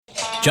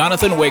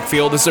Jonathan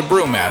Wakefield is a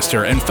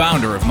brewmaster and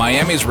founder of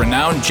Miami's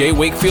renowned J.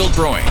 Wakefield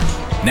Brewing.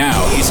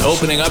 Now he's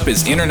opening up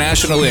his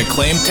internationally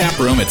acclaimed tap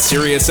room at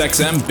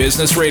SiriusXM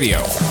Business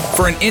Radio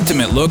for an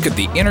intimate look at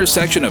the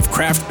intersection of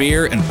craft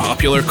beer and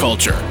popular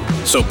culture.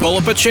 So pull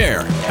up a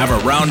chair, have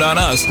a round on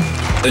us,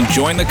 then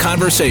join the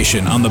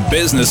conversation on the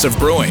business of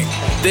brewing.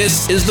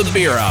 This is the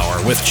Beer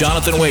Hour with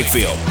Jonathan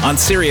Wakefield on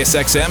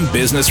SiriusXM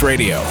Business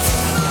Radio.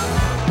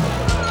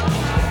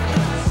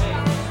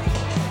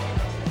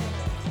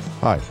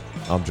 Hi,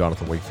 I'm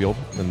Jonathan Wakefield,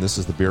 and this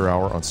is the Beer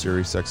Hour on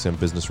SiriusXM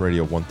Business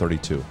Radio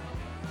 132.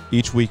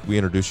 Each week, we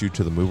introduce you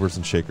to the movers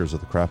and shakers of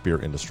the craft beer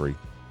industry,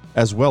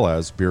 as well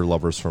as beer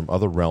lovers from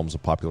other realms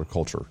of popular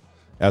culture.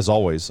 As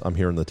always, I'm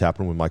here in the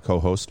taproom with my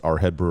co-host, our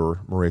head brewer,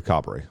 Maria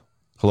Cabre.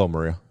 Hello,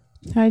 Maria.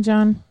 Hi,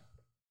 John.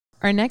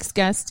 Our next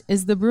guest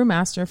is the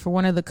brewmaster for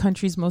one of the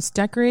country's most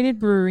decorated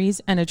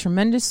breweries and a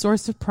tremendous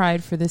source of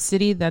pride for the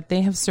city that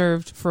they have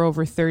served for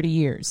over 30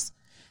 years.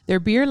 Their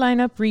beer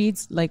lineup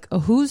reads like a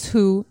who's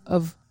who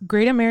of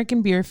Great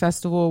American Beer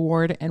Festival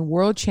Award and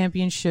World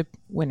Championship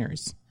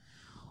winners.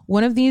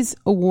 One of these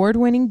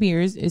award-winning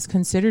beers is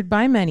considered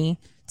by many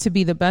to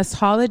be the best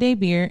holiday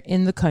beer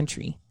in the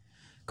country.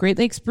 Great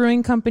Lakes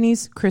Brewing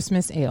Company's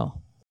Christmas Ale.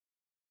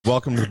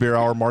 Welcome to the Beer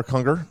Hour, Mark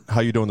Hunger.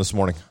 How you doing this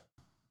morning?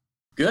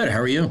 Good. How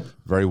are you?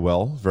 Very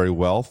well, very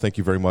well. Thank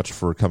you very much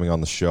for coming on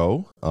the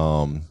show.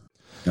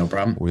 No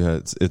problem.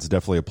 It's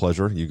definitely a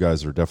pleasure. You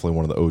guys are definitely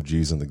one of the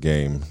OGs in the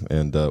game,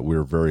 and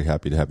we're very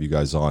happy to have you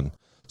guys on.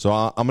 So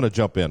I'm going to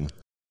jump in.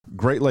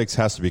 Great Lakes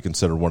has to be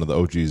considered one of the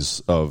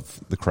OGs of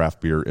the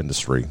craft beer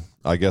industry.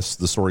 I guess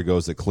the story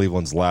goes that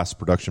Cleveland's last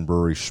production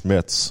brewery,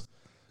 Schmidt's,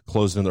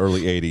 closed in the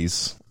early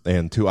 80s,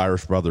 and two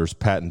Irish brothers,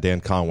 Pat and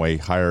Dan Conway,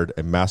 hired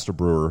a master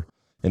brewer,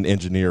 an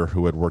engineer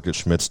who had worked at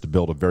Schmidt's to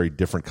build a very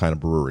different kind of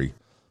brewery.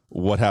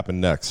 What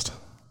happened next?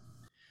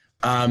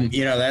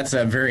 That's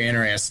a very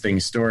interesting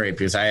story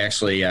because I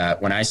actually,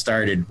 when I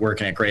started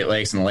working at Great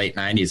Lakes in the late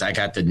 90s, I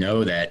got to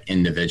know that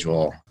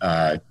individual.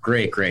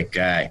 Great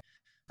guy.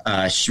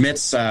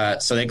 Schmidt's, so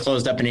they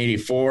closed up in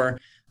 84,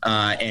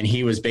 and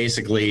he was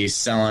basically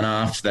selling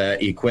off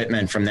the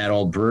equipment from that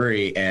old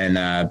brewery. And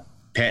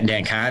Pat and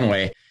Dan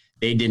Conway,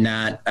 they did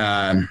not,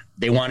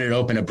 they wanted to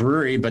open a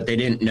brewery, but they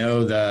didn't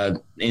know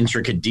the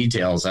intricate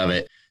details of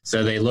it.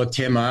 So they looked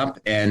him up,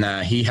 and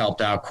he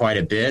helped out quite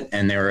a bit,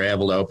 and they were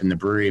able to open the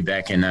brewery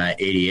back in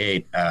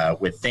 88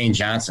 with Thane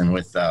Johnson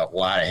with a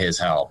lot of his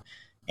help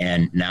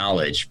and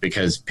knowledge,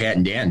 because Pat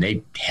and Dan,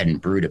 they hadn't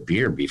brewed a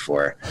beer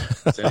before,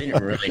 so they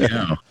didn't really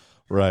know.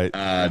 Right.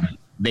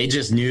 They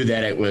just knew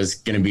that it was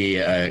going to be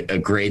a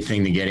great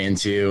thing to get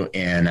into,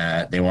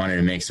 and they wanted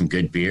to make some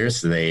good beer,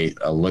 so they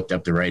looked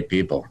up the right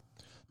people.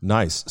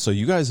 Nice. So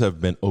you guys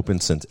have been open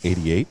since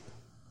 88?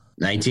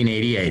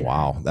 1988.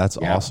 Wow, that's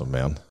awesome,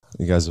 man.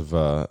 You guys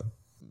have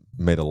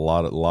made a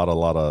lot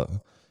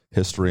of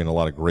history and a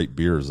lot of great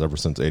beers ever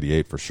since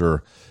 88 for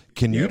sure.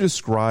 Can you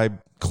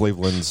describe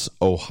Cleveland's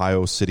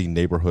Ohio City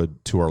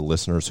neighborhood to our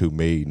listeners who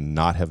may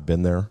not have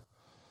been there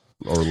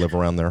or live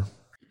around there?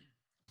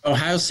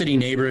 Ohio City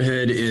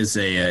neighborhood is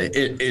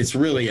it's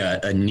really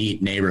a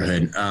neat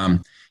neighborhood.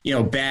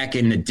 Back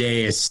in the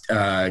day,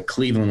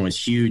 Cleveland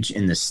was huge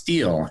in the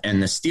steel,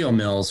 and the steel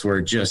mills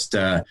were just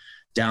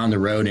down the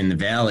road in the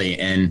valley.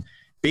 And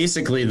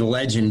basically the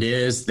legend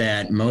is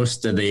that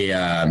most of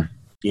the,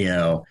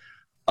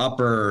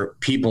 upper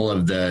people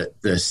of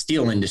the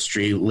steel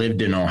industry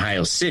lived in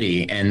Ohio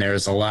City. And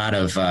there's a lot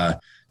of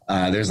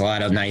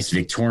nice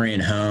Victorian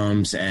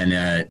homes.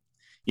 And,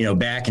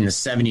 back in the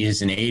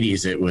 70s and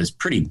 80s, it was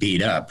pretty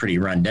beat up, pretty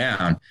run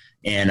down.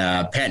 And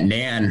Pat and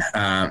Dan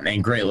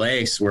and Great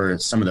Lakes were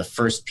some of the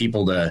first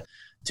people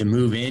to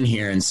move in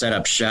here and set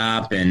up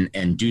shop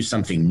and do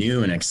something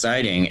new and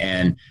exciting.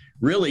 And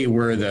really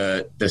were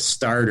the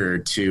starter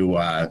to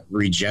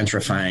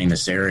regentrifying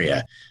this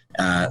area.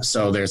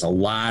 So there's a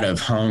lot of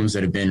homes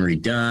that have been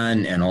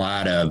redone and a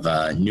lot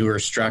of newer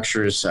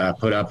structures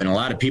put up, and a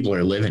lot of people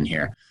are living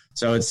here.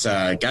 So it's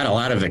got a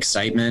lot of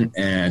excitement,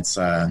 and it's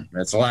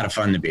a lot of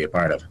fun to be a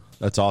part of.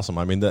 That's awesome.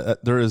 I mean,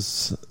 there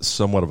is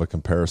somewhat of a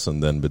comparison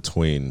then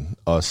between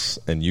us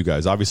and you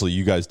guys. Obviously,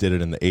 you guys did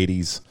it in the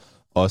 80s,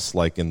 us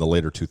like in the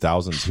later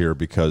 2000s here,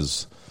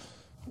 because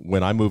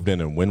when I moved in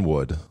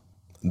Wynwood,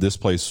 this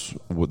place,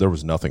 there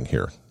was nothing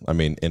here. I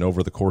mean, and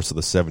over the course of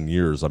the 7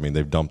 years, I mean,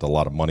 they've dumped a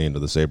lot of money into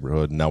this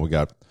neighborhood. And now we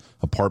got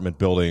apartment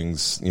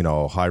buildings,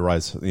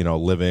 high-rise,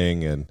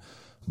 living and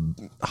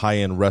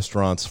high-end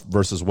restaurants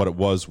versus what it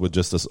was with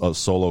just a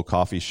solo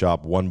coffee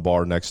shop, one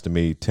bar next to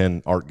me,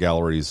 10 art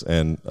galleries,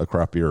 and a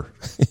craft beer,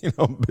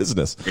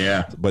 business.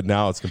 Yeah. But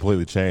now it's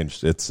completely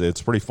changed. It's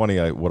pretty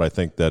funny what I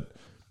think that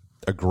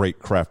a great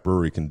craft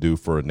brewery can do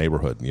for a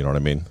neighborhood. You know what I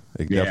mean?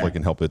 It definitely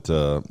can help it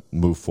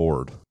move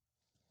forward.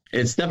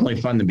 It's definitely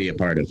fun to be a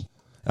part of.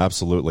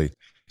 Absolutely.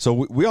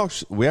 So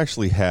we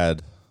actually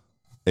had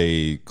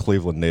a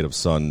Cleveland native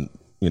son,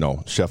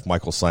 Chef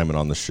Michael Simon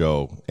on the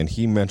show, and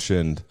he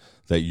mentioned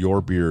that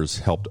your beers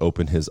helped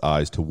open his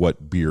eyes to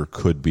what beer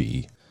could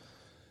be.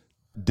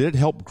 did it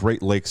help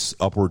Great Lakes'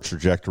 upward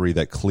trajectory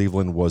that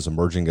Cleveland was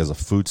emerging as a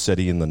food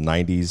city in the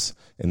 90s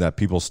and that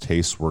people's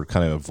tastes were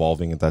kind of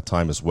evolving at that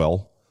time as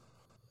well?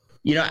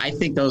 I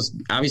think those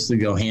obviously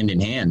go hand in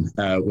hand.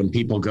 When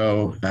people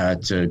go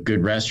to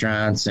good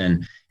restaurants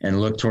and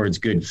look towards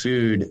good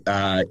food,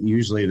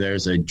 usually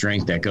there's a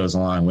drink that goes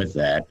along with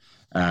that,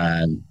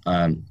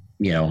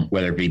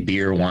 whether it be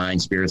beer, wine,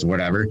 spirits,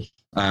 whatever.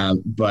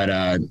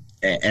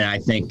 And I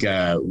think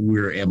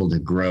we were able to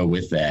grow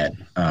with that.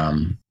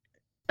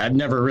 I've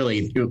never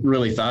really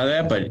thought of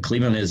that, but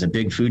Cleveland is a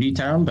big foodie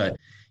town,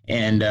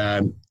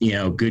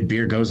 good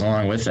beer goes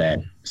along with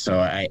that. So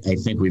I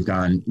think we've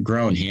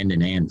grown hand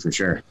in hand for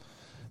sure.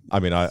 I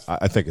mean,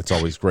 I think it's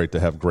always great to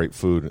have great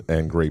food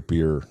and great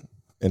beer.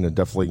 And it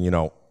definitely,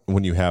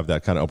 when you have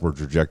that kind of upward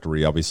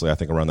trajectory, obviously I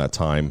think around that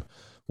time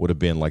would have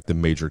been like the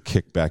major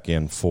kickback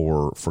in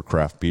for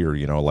craft beer,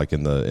 like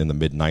in the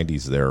mid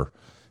 90s there.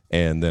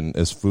 And then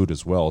as food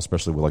as well,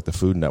 especially with like the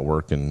Food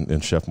Network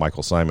and Chef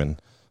Michael Simon,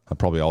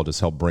 probably all just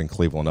helped bring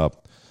Cleveland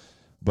up.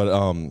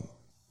 But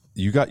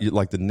you got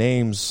like the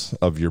names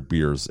of your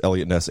beers: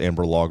 Elliott Ness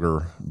Amber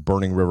Lager,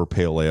 Burning River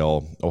Pale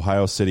Ale,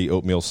 Ohio City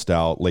Oatmeal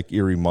Stout, Lake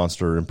Erie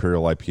Monster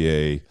Imperial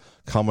IPA,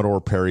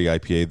 Commodore Perry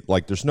IPA.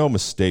 Like there's no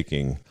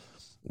mistaking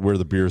where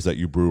the beers that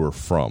you brew are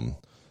from.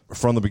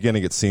 From the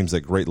beginning, it seems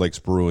that Great Lakes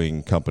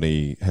Brewing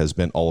Company has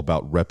been all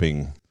about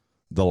repping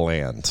the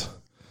land.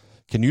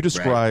 Can you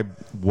describe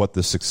what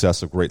the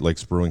success of Great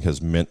Lakes Brewing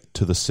has meant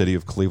to the city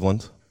of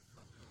Cleveland?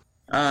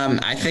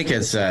 I think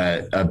it's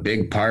a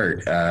big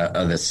part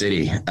of the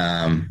city.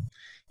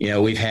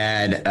 We've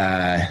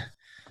had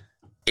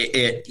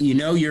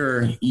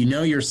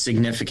you're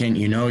significant.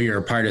 You're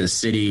a part of the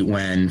city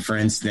when, for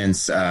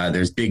instance,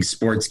 there's big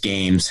sports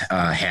games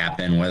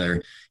happen,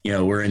 whether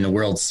we're in the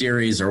World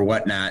Series or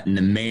whatnot, and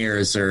the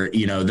mayors are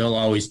they'll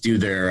always do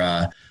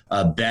their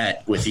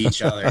bet with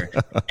each other.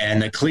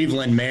 And the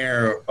Cleveland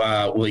mayor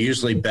will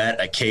usually bet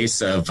a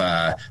case of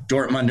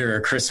Dortmunder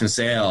or Christmas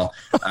ale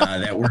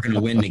that we're going to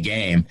win the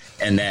game.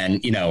 And then,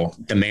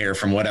 the mayor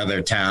from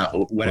whatever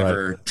town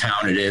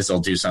it is, will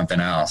do something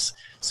else.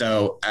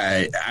 So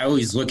I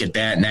always look at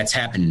that, and that's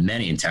happened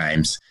many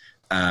times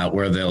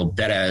where they'll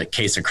bet a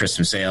case of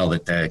Christmas ale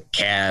that the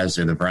Cavs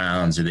or the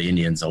Browns or the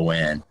Indians will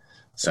win.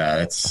 So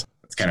it's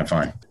kind of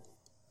fun.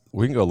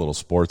 We can go a little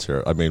sports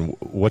here. I mean,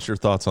 what's your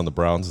thoughts on the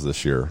Browns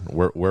this year?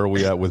 Where are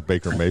we at with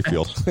Baker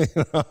Mayfield? To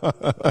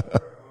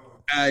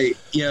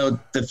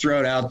throw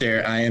it out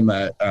there, I am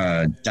a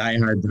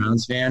diehard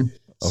Browns fan,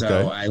 so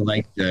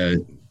okay.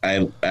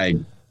 I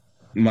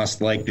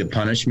must like the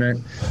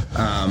punishment.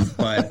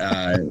 But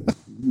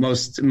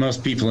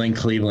most people in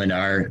Cleveland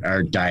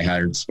are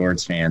diehard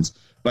sports fans.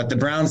 But the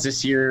Browns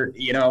this year,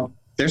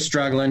 they're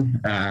struggling.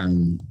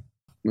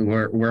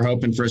 We're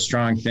hoping for a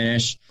strong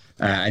finish.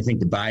 I think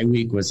the bye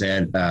week was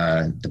at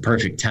the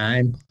perfect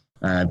time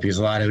because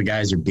a lot of the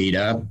guys are beat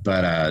up.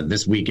 But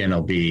this weekend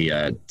will be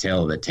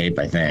tail of the tape,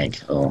 I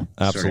think.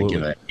 Absolutely. Sort of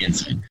give an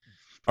insight.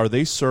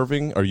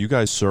 Are you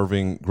guys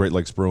serving Great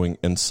Lakes Brewing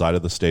inside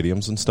of the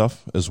stadiums and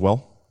stuff as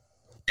well?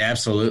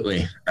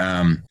 Absolutely.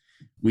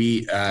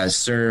 We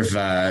serve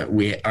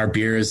our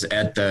beers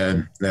at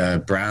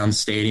the Browns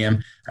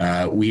Stadium.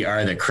 We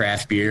are the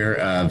craft beer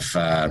of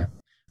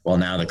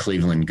now the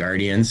Cleveland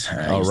Guardians.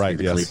 Right,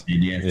 yes.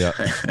 Yeah.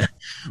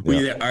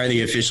 We are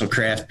the official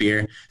craft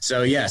beer.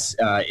 So, yes,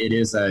 it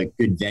is a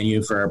good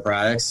venue for our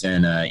products,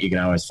 and you can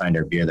always find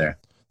our beer there.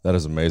 That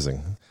is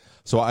amazing.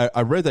 So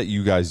I read that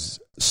you guys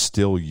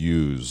still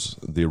use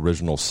the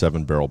original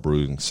 7-barrel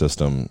brewing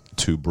system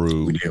to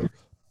brew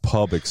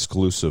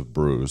pub-exclusive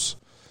brews.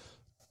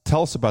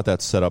 Tell us about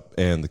that setup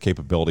and the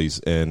capabilities,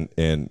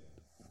 and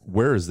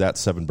where is that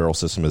 7-barrel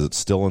system? Is it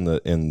still in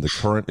the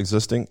current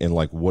existing? And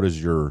what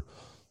is your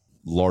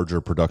larger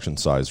production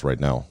size right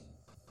now?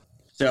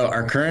 So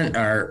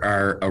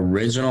our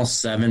original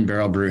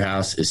 7-barrel brew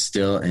house is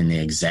still in the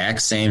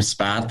exact same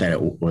spot that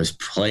it was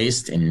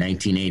placed in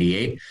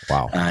 1988.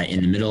 Wow.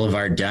 In the middle of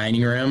our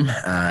dining room,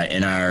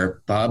 in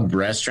our pub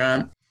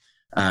restaurant.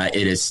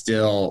 It is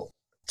still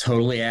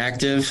totally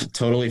active,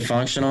 totally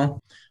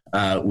functional.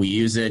 We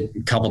use it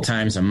a couple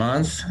times a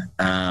month.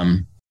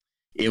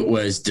 It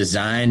was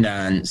designed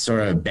on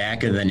sort of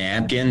back of the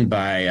napkin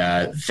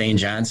by Thane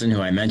Johnson, who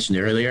I mentioned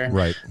earlier.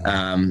 Right.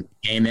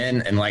 Came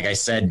in, and like I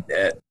said,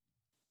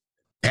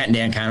 Pat and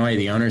Dan Conway,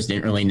 the owners,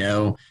 didn't really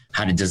know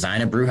how to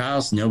design a brew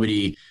house.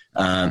 Nobody,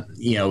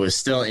 was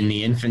still in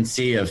the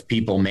infancy of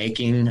people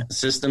making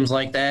systems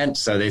like that.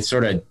 So they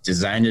sort of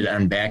designed it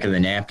on back of the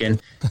napkin.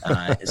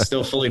 It's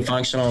still fully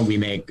functional. We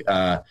make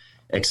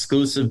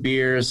exclusive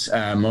beers,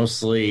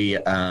 mostly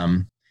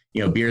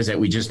beers that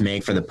we just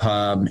make for the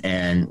pub,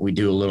 and we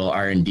do a little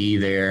R&D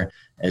there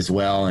as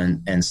well,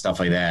 and stuff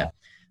like that.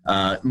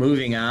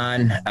 Moving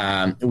on,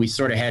 we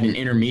sort of had an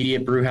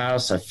intermediate brew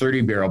house, a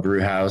 30-barrel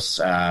brew house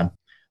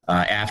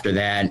after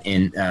that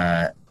in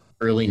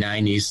early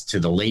 90s to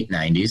the late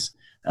 90s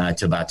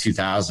to about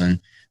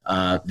 2000.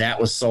 That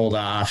was sold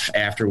off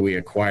after we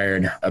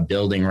acquired a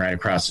building right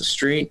across the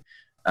street.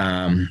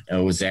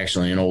 It was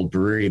actually an old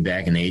brewery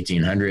back in the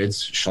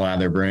 1800s,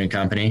 Schlager Brewing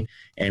Company,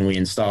 and we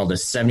installed a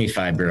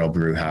 75-barrel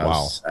brew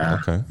house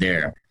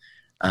there.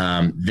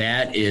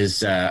 That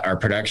is our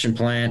production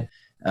plant,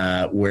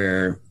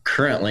 where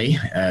currently,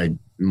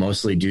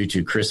 mostly due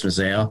to Christmas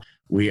ale,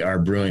 we are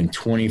brewing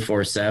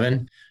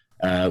 24/7.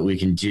 We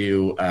can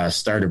do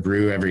start a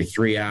brew every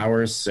 3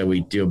 hours, so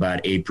we do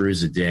about 8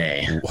 brews a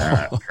day.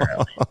 Currently.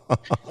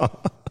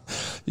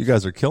 You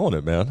guys are killing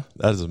it, man.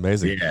 That is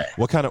amazing. Yeah.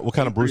 What kind of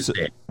brew?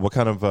 What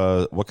kind of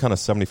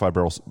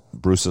 75-barrel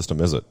brew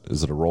system is it?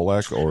 Is it a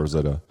Rolex or is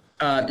it a?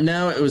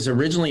 No, it was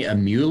originally a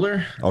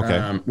Mueller,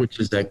 okay. Which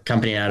is a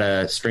company out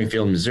of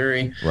Springfield,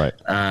 Missouri. Right.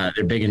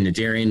 They're big in the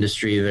dairy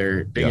industry.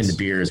 They're big into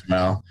beer as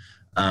well.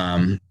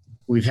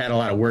 We've had a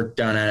lot of work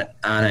done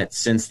on it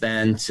since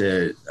then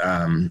to,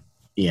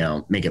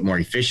 make it more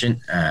efficient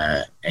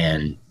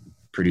and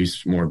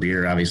produce more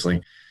beer,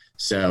 obviously.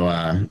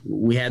 So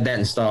we had that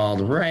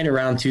installed right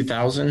around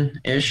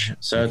 2000-ish.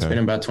 So it's been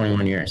about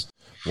 21 years.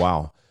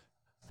 Wow.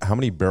 How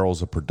many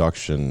barrels of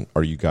production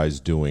are you guys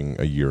doing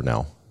a year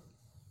now?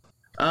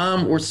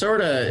 We're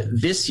sort of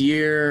this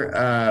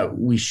year.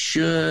 We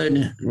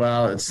should.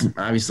 Well, it's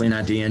obviously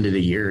not the end of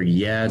the year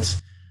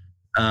yet.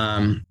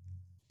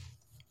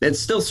 It's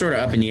still sort of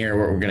up in the air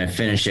what we're going to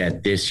finish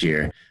at this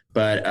year.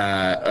 But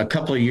a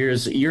year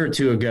or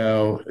two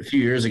ago, a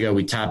few years ago,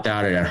 we topped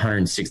out at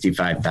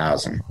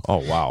 165,000. Oh,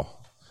 wow.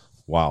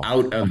 Wow.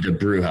 Out of the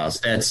brew house.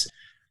 That's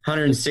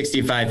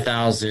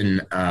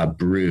 165,000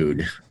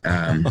 brewed.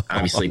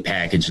 Obviously,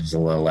 packaged is a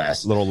little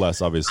less. A little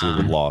less, obviously,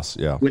 with loss.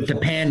 Yeah. With the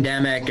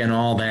pandemic and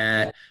all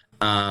that,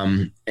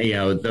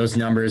 those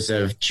numbers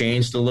have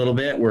changed a little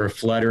bit. We're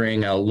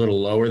fluttering a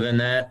little lower than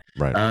that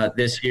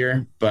this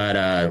year,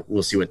 but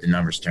we'll see what the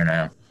numbers turn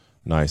out.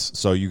 Nice.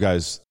 So you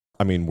guys,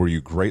 were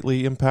you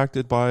greatly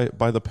impacted by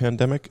the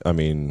pandemic?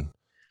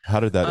 How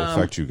did that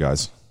affect you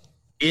guys?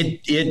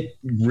 It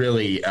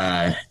really,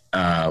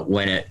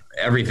 when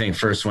everything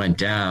first went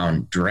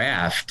down,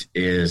 draft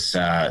is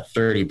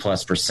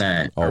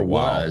 30+%, or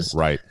was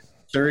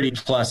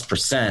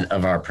 30+%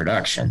 of our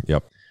production.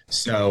 Yep.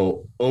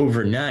 So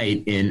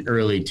overnight in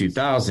early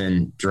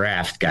 2000,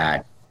 draft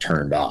got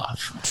turned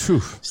off.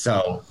 Whew.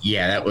 So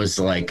yeah, that was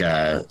like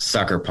a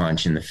sucker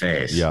punch in the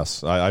face.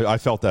 Yes, I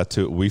felt that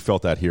too. We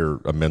felt that here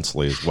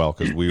immensely as well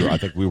because I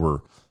think we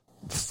were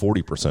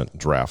 40%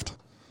 draft.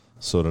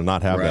 So to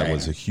not have that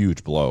was a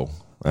huge blow.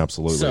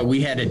 Absolutely. So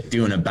we had to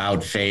do an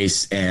about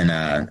face and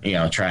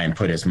try and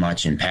put as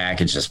much in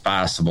package as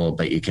possible,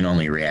 but you can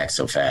only react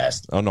so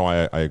fast. Oh no,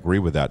 I agree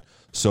with that.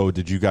 So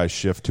did you guys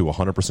shift to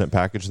 100%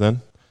 package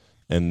then?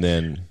 And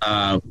then,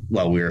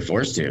 well, we were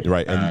forced to.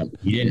 Right. And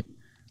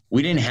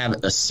we didn't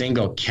have a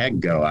single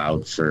keg go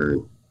out for,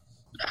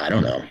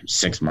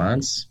 6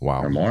 months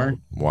or more.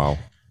 Wow.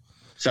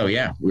 So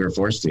yeah, we were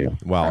forced to.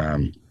 Wow.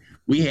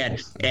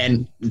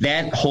 And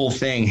that whole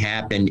thing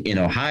happened in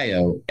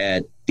Ohio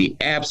at the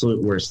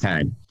absolute worst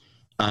time.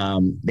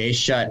 They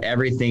shut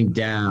everything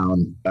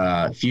down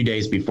a few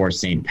days before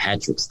St.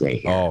 Patrick's Day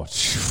here. Oh,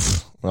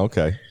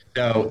 okay.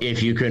 So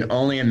if you can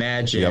only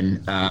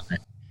imagine,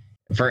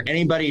 for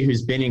anybody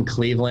who's been in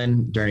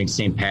Cleveland during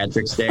St.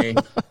 Patrick's Day,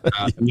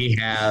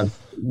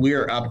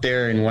 we're up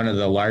there in one of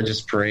the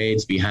largest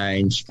parades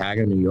behind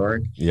Chicago, New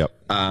York. Yep.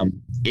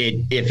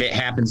 If it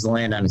happens to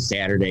land on a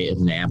Saturday,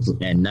 it's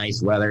and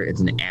nice weather,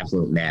 it's an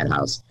absolute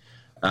madhouse.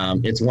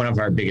 It's one of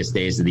our biggest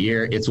days of the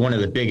year. It's one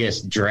of the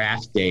biggest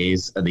draft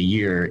days of the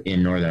year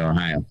in Northern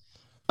Ohio.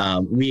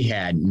 We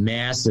had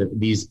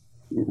these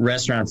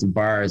restaurants and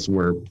bars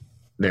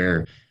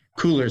their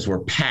coolers were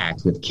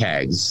packed with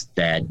kegs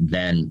that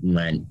then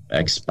went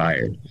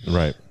expired.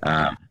 Right.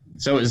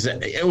 So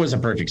it was a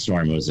perfect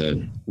storm. It was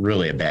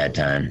really a bad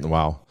time.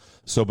 Wow.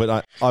 So,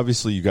 but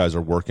obviously you guys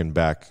are working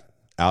back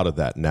out of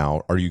that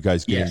now. Are you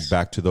guys getting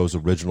back to those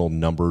original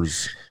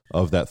numbers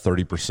of that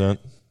 30%?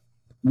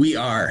 We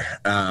are.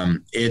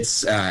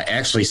 It's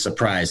actually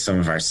surprised some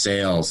of our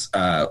sales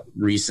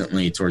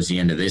recently towards the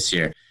end of this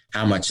year,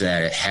 how much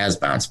that it has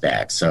bounced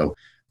back. So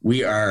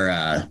we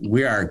are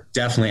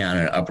definitely on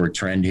an upward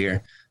trend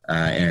here,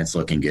 and it's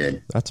looking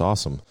good. That's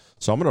awesome.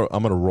 So I'm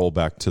gonna roll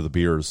back to the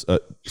beers.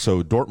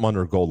 So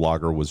Dortmunder Gold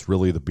Lager was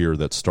really the beer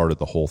that started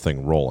the whole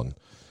thing rolling.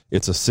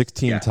 It's a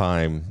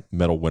 16-time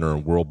medal winner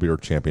in World Beer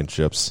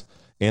Championships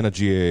and a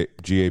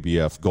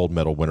GABF gold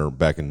medal winner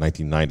back in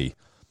 1990.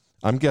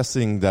 I'm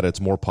guessing that it's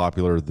more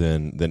popular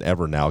than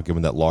ever now,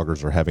 given that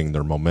lagers are having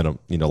their momentum,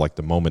 like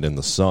the moment in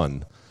the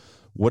sun.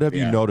 What have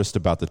you noticed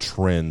about the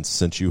trends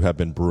since you have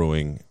been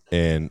brewing,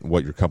 and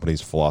what your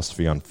company's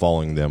philosophy on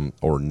following them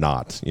or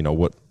not?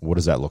 What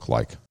does that look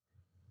like?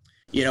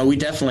 We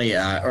definitely,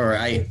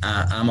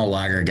 I'm a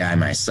lager guy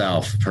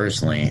myself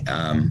personally.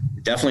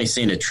 Definitely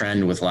seen a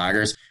trend with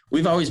lagers.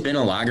 We've always been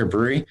a lager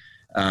brewery.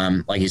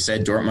 Like you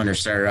said, Dortmunder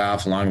started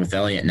off along with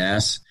Elliott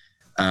Ness.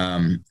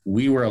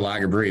 We were a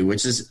lager brewery,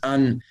 which is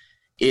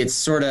it's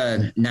sort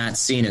of not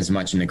seen as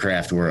much in the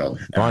craft world.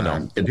 I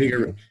know.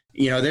 The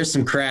there's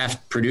some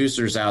craft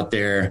producers out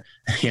there,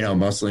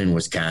 mostly in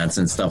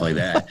Wisconsin, stuff like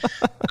that,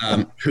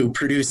 who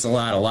produce a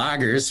lot of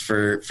lagers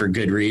for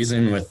good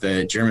reason with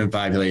the German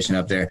population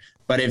up there.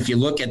 But if you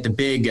look at the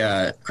big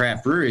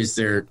craft breweries,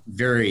 they're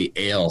very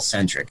ale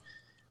centric.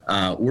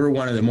 We're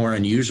one of the more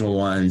unusual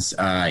ones,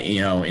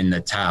 in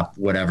the top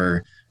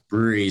whatever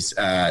breweries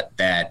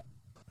that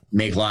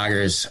make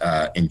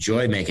lagers,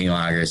 enjoy making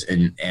lagers,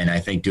 and I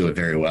think do it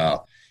very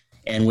well.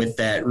 And with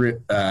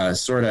that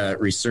sort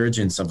of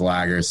resurgence of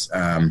lagers,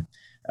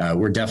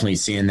 we're definitely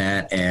seeing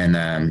that.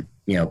 And,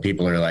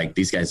 people are like,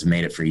 these guys have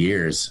made it for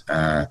years,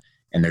 and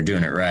they're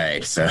doing it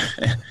right. So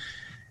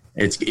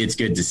it's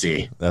good to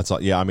see. That's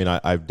all. Yeah. I mean,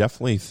 I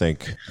definitely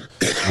think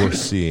we're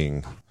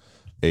seeing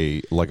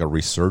a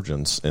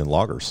resurgence in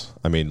lagers.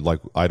 I mean,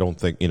 I don't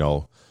think,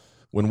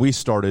 when we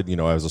started,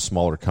 as a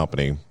smaller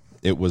company,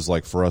 it was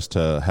like for us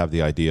to have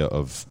the idea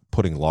of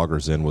putting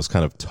lagers in was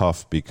kind of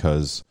tough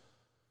because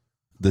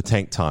the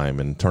tank time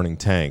and turning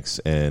tanks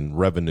and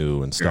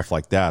revenue and stuff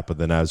like that. But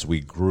then as we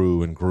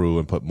grew and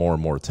put more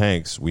and more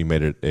tanks, we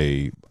made it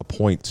a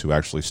point to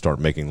actually start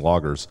making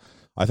lagers.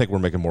 I think we're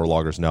making more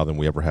lagers now than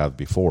we ever have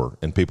before.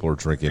 And people are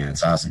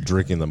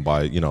drinking them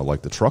by,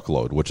 the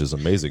truckload, which is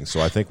amazing.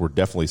 So I think we're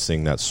definitely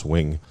seeing that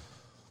swing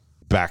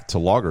back to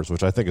lagers,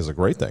 which I think is a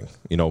great thing,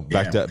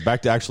 back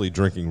to actually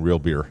drinking real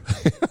beer.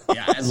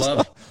 Yeah.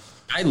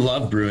 I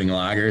love brewing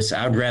lagers.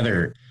 I would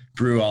rather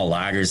brew all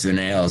lagers than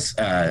ales.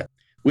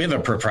 We have a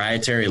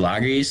proprietary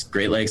lager yeast,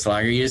 Great Lakes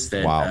lager yeast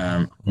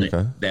that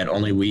that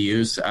only we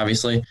use,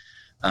 obviously,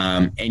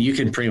 and you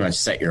can pretty much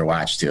set your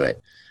watch to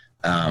it.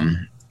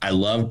 I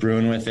love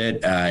brewing with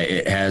it.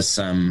 It has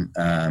some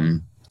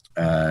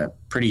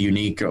pretty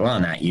unique, well,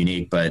 not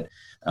unique, but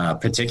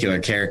particular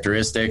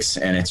characteristics,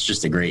 and it's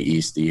just a great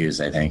yeast to use,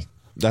 I think.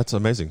 That's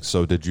amazing.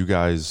 So did you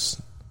guys,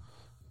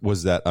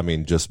 was that,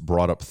 just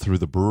brought up through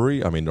the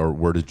brewery? Or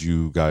where did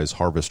you guys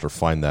harvest or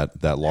find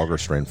that lager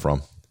strain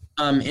from?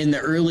 In the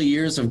early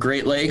years of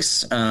Great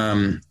Lakes,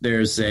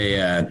 there's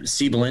a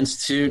Siebel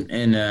Institute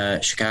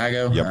in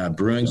Chicago,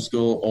 brewing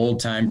school,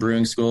 old-time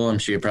brewing school. I'm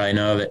sure you probably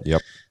know of it.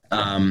 Yep.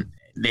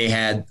 They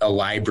had a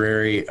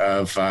library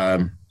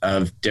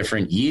of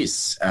different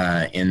yeasts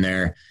in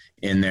their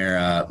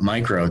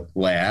micro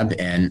lab,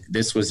 and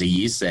this was a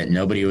yeast that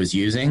nobody was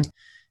using.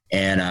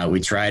 And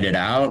we tried it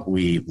out.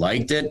 We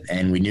liked it,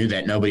 and we knew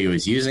that nobody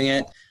was using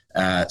it.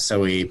 So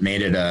we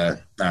made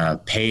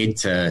it paid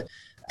to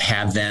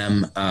have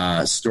them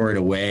store it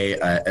away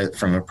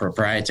from a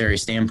proprietary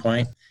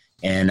standpoint.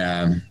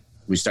 And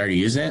we started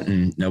using it,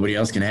 and nobody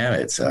else can have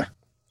it. So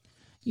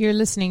you're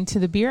listening to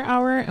the Beer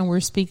Hour, and we're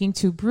speaking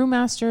to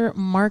brewmaster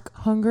Mark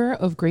Hunger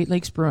of Great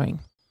Lakes Brewing.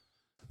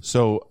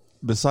 So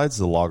besides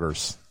the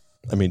lagers,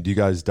 do you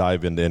guys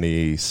dive into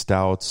any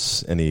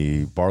stouts,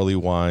 any barley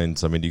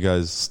wines? Do you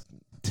guys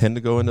tend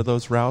to go into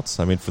those routes?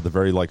 For the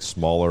very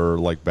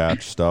smaller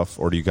batch stuff,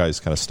 or do you guys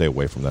kind of stay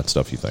away from that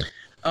stuff, you think?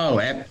 Oh,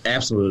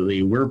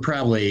 absolutely. We're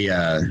probably,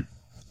 I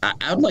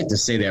would like to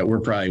say that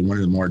we're probably one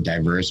of the more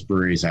diverse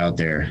breweries out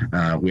there.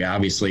 We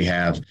obviously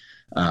have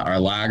our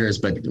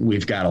lagers, but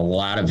we've got a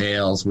lot of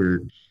ales.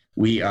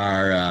 We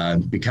are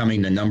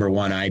becoming the number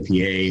one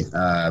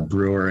IPA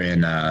brewer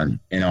in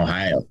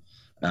Ohio.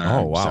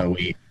 Oh, wow. So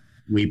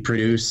we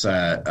produce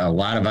a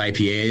lot of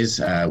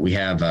IPAs. We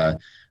have a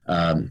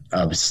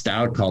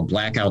stout called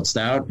Blackout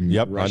Stout.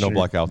 Yep, Russian, I know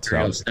Blackout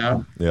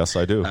Stout. Yes,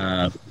 I do.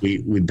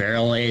 We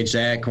barrel age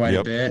that quite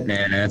a bit,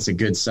 and that's a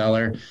good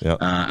seller. Yep.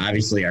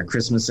 Obviously, our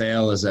Christmas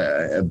ale is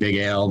a big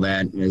ale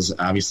that is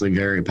obviously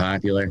very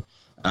popular.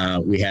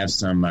 We have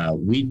some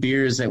wheat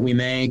beers that we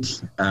make,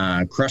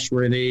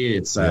 Crushworthy.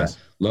 It's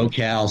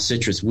low-cal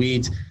citrus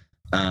wheat.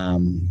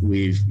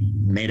 We've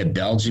made a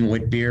Belgian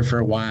wheat beer for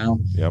a while.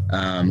 Yep.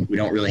 We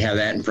don't really have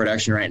that in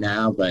production right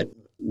now, but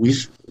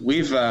we've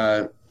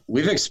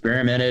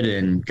experimented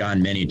and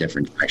gone many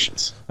different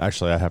directions.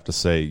 Actually, I have to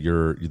say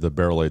the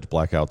barrel aged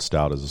Blackout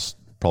Stout is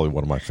probably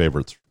one of my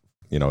favorites.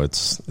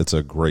 It's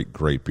a great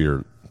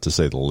beer, to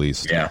say the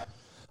least. Yeah.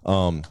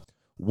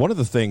 One of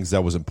the things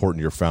that was important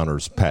to your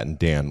founders, Pat and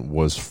Dan,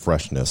 was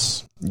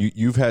freshness.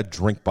 You've had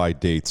drink by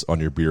dates on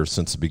your beer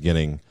since the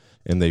beginning,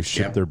 and they've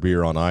shipped their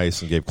beer on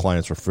ice and gave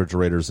clients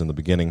refrigerators in the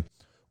beginning.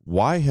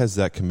 Why has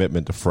that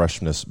commitment to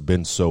freshness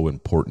been so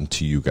important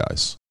to you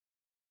guys?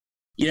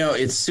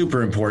 It's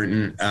super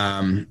important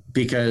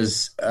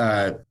because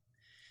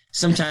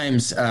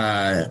sometimes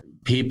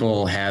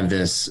people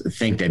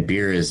think that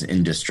beer is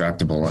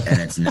indestructible, and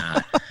it's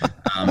not.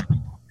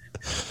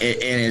 And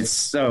it's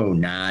so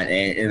not.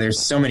 And there's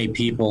so many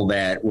people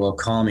that will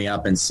call me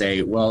up and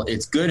say, well,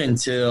 it's good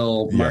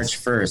until March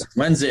 1st.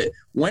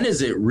 When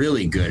is it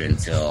really good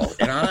until?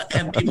 And I'll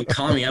have people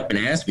call me up and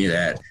ask me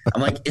that.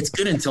 I'm like, it's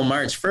good until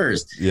March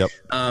 1st. Yep.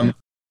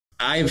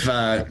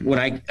 When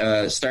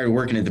I started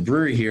working at the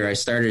brewery here, I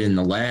started in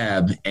the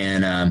lab,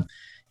 and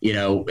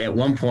at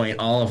one point,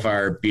 all of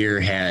our beer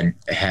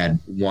had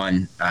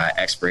one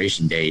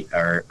expiration date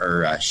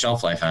or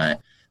shelf life on it.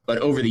 But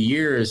over the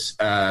years,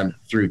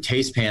 through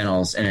taste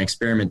panels and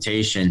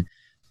experimentation,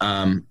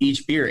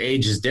 each beer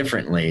ages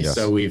differently. Yes.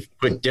 So we've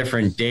put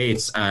different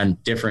dates on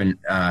different,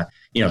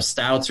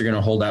 stouts are going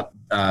to hold up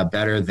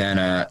better than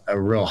a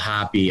real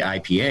hoppy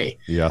IPA.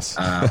 Yes.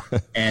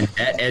 And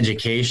that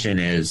education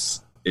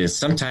is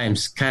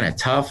sometimes kind of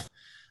tough,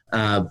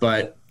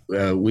 but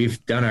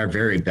we've done our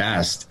very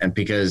best. And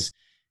because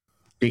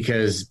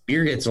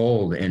beer gets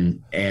old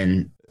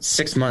and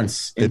 6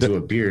 months into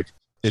a beer,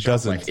 it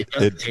doesn't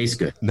taste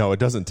good. No, it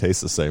doesn't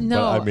taste the same.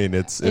 No, but I mean,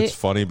 it's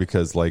funny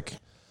because like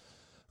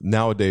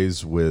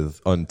nowadays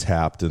with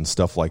Untapped and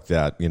stuff like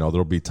that,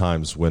 there'll be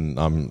times when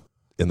I'm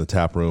in the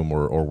tap room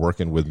or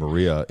working with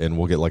Maria and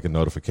we'll get like a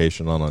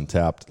notification on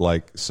Untapped,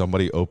 like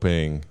somebody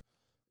opening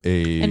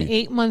an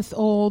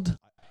 8-month-old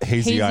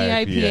hazy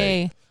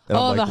IPA.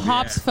 Oh, the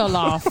hops fell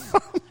off.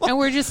 And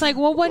we're just like,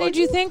 well, what did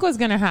you think was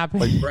going to happen?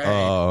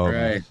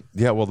 Right.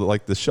 Yeah, well,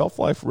 like the shelf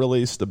life,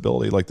 really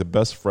stability, like the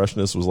best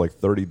freshness was like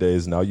 30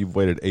 days. Now you've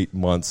waited 8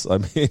 months. I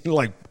mean,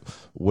 like,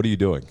 what are you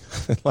doing?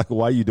 Like,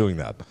 why are you doing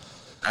that?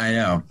 I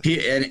know.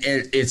 And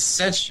it's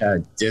such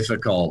a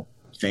difficult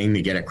thing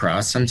to get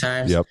across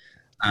sometimes. Yep.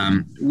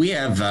 We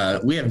have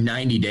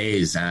 90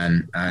 days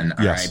on our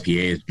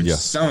IPAs. Which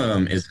some of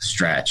them is a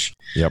stretch.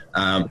 Yep.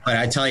 But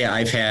I tell you,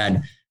 I've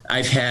had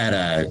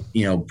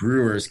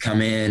brewers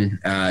come in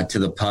to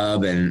the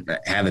pub and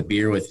have a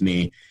beer with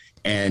me,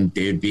 and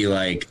they'd be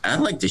like, "I'd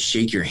like to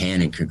shake your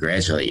hand and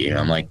congratulate you."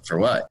 I'm like, "For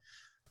what?"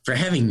 For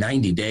having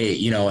 90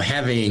 days,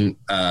 having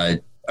a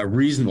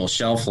reasonable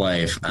shelf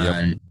life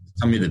on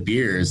some of the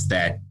beers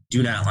that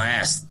do not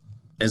last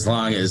as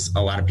long as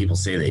a lot of people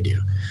say they do,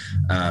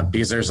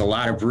 because there's a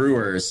lot of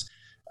brewers.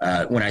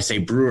 When I say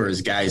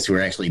brewers, guys who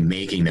are actually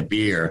making the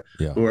beer,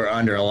 who are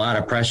under a lot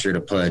of pressure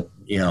to put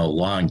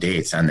long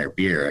dates on their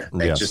beer.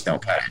 They just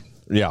don't cut it.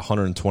 Yeah,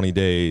 120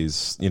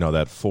 days,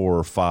 that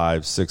 4,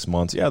 5, 6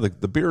 months. Yeah,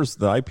 the beers,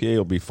 the IPA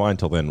will be fine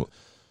till then.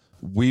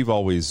 We've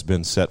always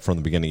been set from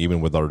the beginning,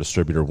 even with our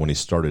distributor when he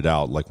started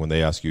out, like when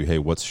they ask you, hey,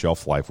 what's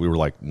shelf life? We were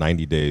like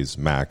 90 days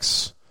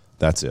max.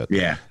 That's it.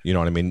 Yeah. You know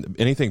what I mean?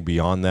 Anything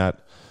beyond that,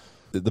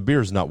 the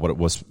beer is not what it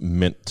was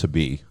meant to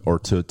be or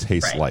to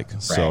taste like.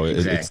 So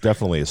it's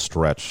definitely a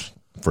stretch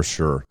for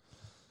sure.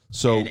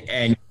 So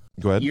and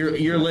go ahead.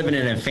 You're living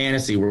in a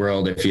fantasy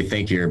world if you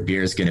think your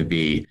beer is going to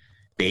be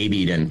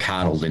babied and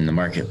coddled in the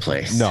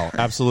marketplace. No,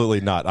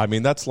 absolutely not. I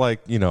mean, that's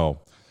like,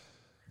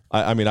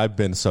 I mean, I've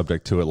been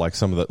subject to it, like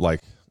some of the,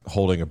 like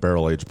holding a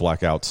barrel-aged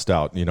blackout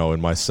stout,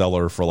 in my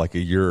cellar for like a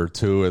year or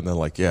two. And then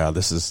like, yeah,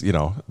 this is,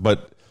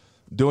 but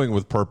doing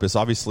with purpose.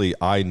 Obviously,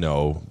 I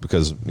know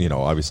because,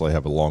 obviously I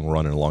have a long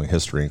run and a long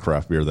history in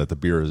craft beer that the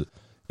beer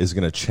is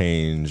going to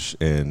change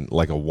and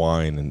like a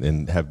wine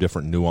and have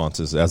different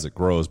nuances as it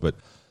grows. But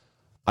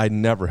I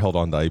never held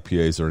on to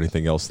IPAs or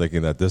anything else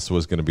thinking that this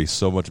was going to be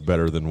so much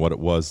better than what it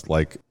was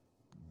like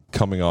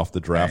coming off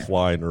the draft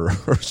line or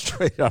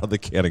straight out of the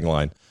canning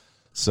line.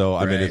 So,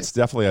 I mean, it's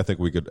definitely, I think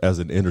we could, as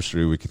an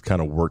industry, we could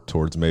kind of work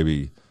towards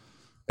maybe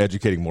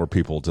educating more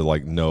people to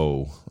like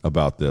know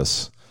about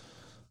this.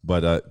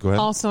 But go ahead.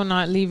 Also,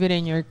 not leave it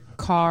in your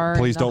car.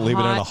 Please don't leave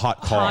it in a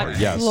hot car.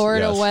 Hot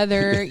Florida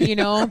weather.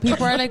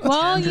 People are like,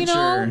 well,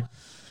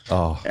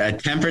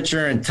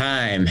 temperature and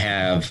time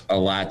have a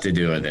lot to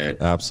do with it.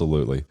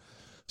 Absolutely.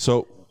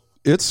 So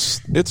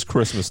it's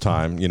Christmas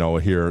time,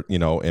 here,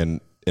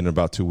 and in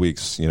about 2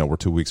 weeks, we're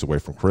 2 weeks away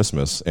from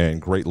Christmas,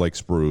 and Great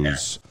Lakes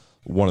brews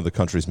one of the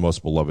country's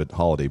most beloved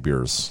holiday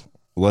beers.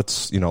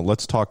 Let's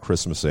talk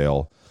Christmas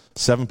ale.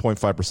 7.5%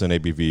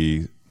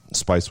 ABV.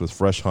 Spiced with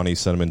fresh honey,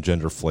 cinnamon,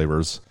 ginger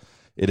flavors.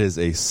 It is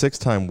a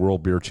 6-time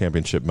World Beer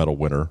Championship medal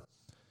winner.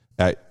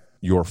 At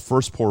your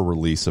first pour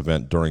release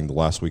event during the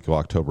last week of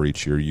October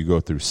each year, you go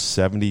through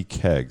 70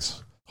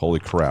 kegs. Holy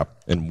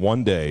crap. In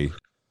one day.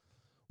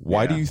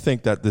 Why do you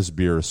think that this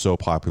beer is so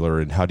popular,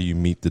 and how do you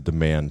meet the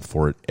demand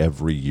for it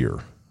every year?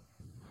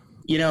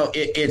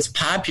 It's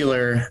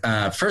popular.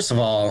 First of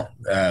all,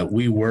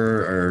 we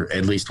were, or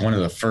at least one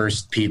of the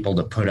first people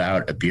to put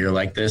out a beer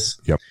like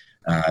this. Yep.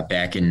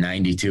 Back in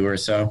 92 or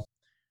so.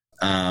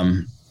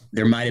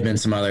 There might have been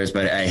some others,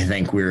 but I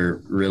think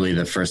we're really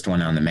the first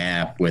one on the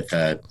map with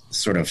a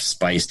sort of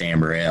spiced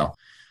amber ale.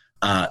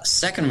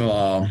 Second of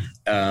all,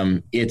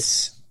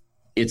 it's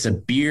a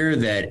beer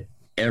that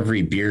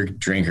every beer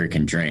drinker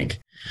can drink.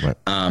 Right.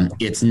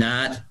 It's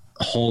not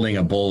holding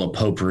a bowl of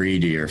potpourri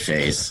to your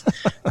face.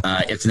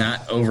 It's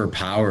not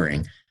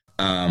overpowering.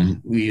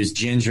 We use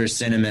ginger,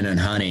 cinnamon, and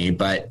honey,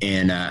 but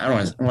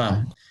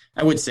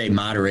I would say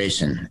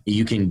moderation.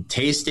 You can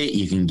taste it,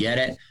 you can get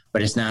it,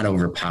 but it's not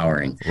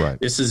overpowering. Right.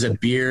 This is a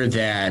beer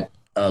that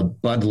a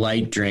Bud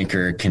Light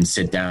drinker can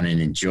sit down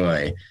and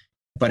enjoy,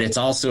 but it's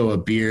also a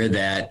beer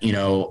that,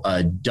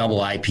 a double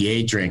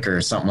IPA drinker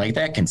or something like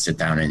that can sit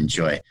down and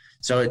enjoy.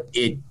 So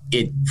it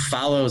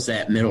follows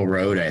that middle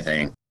road, I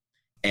think.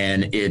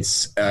 And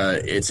it's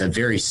a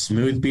very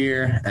smooth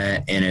beer,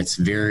 and it's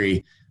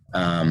very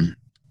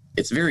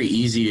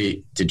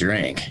easy to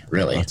drink,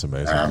 really. That's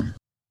amazing.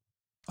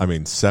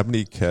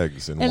 70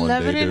 kegs in 1 day.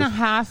 11 and a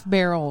half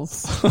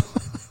barrels.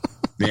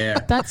 Yeah.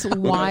 That's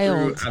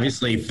wild.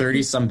 Obviously,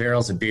 30-some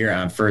barrels of beer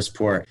on first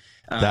pour.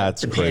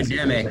 That's the crazy.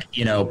 pandemic,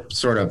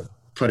 sort of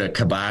put a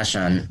kibosh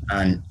on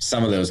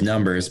some of those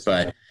numbers,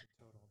 but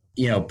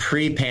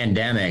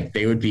pre-pandemic,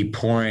 they would be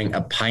pouring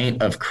a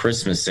pint of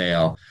Christmas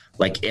ale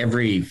like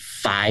every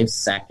 5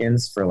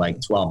 seconds for like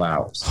 12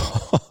 hours.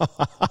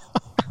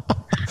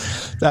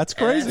 That's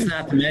crazy. And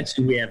that's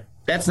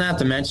not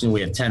to mention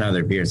we have 10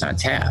 other beers on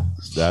tap.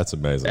 That's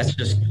amazing. That's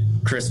just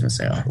Christmas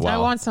ale. I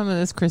want some of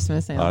this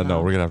Christmas ale. I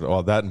know we're gonna have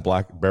to. That and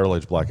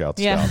barrel-aged blackout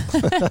Yeah.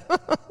 stout.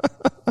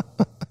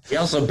 We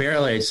also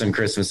barrel-aged some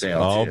Christmas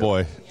ale. Oh too.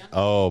 boy.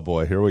 Oh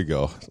boy. Here we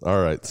go.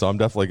 All right. So I'm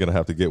definitely gonna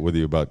have to get with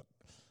you about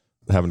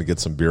having to get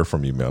some beer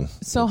from you, man.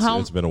 So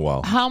it's been a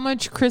while. How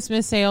much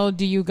Christmas ale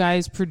do you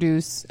guys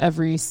produce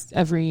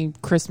every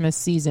Christmas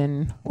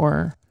season?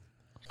 Or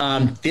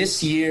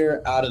this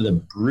year, out of the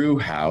brew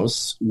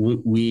house,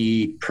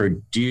 we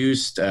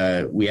produced.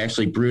 We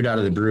actually brewed out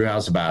of the brew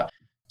house about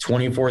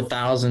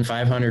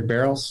 24,500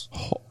 barrels.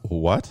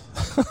 What?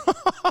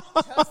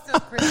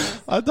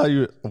 I thought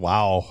you.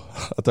 Wow.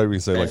 I thought you were going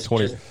to say like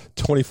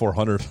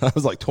 2,400. I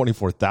was like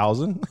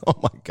 24,000. Oh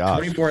my god.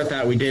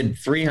 24,000. We did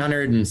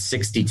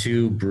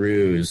 362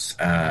 brews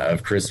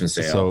of Christmas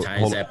ale. So,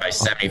 times that by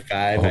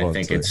 75. I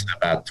think it's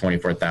about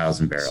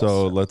 24,000 barrels.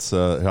 So let's.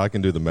 I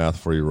can do the math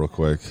for you real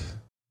quick.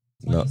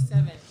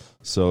 27. No.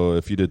 So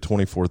if you did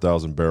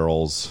 24,000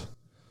 barrels,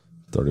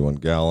 31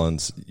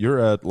 gallons, you're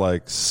at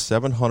like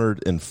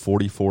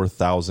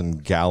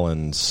 744,000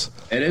 gallons.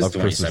 It is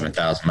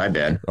 27,000. My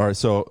bad. All right.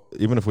 So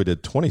even if we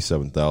did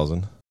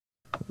 27,000,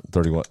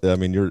 31, I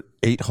mean, you're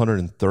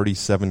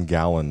 837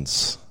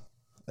 gallons,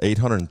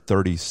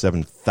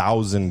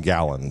 837,000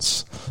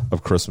 gallons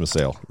of Christmas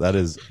ale. That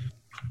is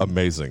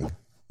amazing.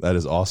 That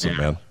is awesome,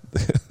 man.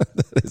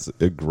 That is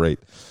great.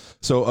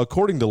 So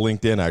according to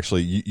LinkedIn,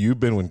 actually, you've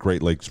been with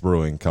Great Lakes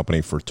Brewing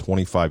Company for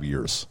 25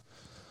 years.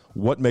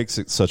 What makes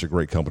it such a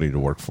great company to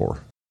work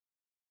for?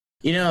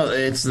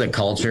 It's the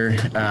culture.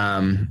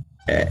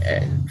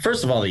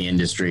 First of all, the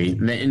industry.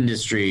 The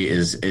industry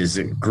is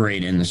a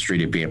great industry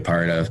to be a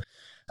part of.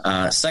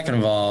 Second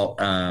of all,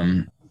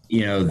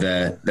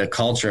 the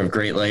culture of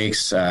Great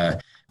Lakes,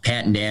 Pat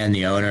and Dan,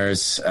 the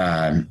owners,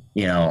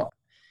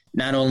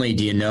 not only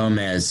do you know them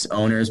as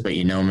owners, but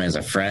you know them as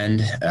a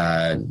friend.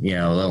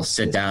 They'll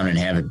sit down and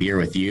have a beer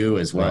with you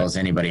as well as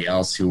anybody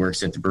else who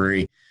works at the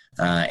brewery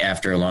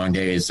after a long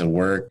days of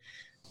work.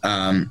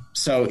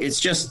 So it's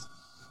just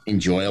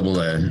enjoyable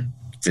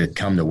to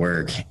come to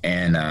work.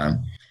 And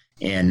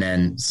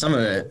then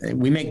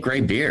we make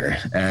great beer.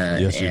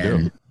 Yes, you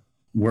do.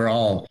 We're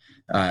all,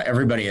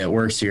 everybody that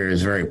works here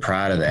is very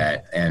proud of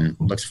that and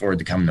looks forward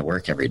to coming to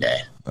work every day.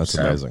 That's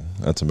amazing.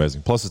 That's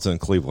amazing. Plus, it's in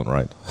Cleveland,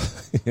 right?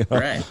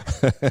 Right.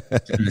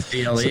 It's in the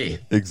CLE.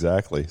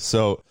 Exactly.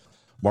 So,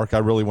 Mark, I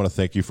really want to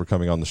thank you for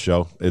coming on the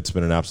show. It's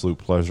been an absolute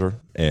pleasure,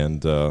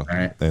 and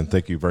and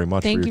thank you very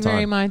much for your time. Thank you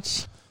very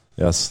much.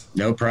 Yes.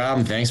 No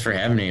problem. Thanks for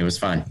having me. It was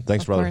fun.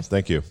 Thanks, brother. course.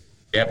 Thank you.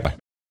 Yep. Bye.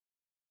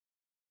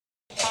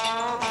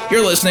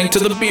 You're listening to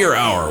The Beer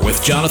Hour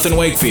with Jonathan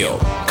Wakefield.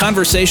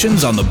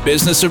 Conversations on the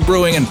business of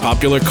brewing and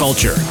popular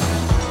culture.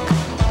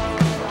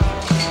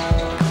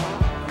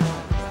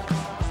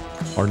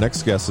 Our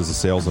next guest is a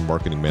sales and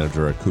marketing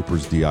manager at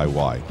Cooper's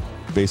DIY,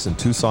 based in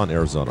Tucson,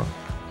 Arizona.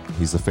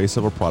 He's the face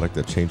of a product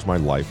that changed my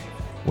life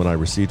when I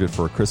received it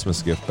for a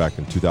Christmas gift back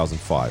in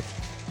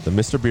 2005. The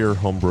Mr. Beer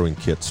home brewing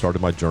kit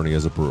started my journey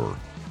as a brewer.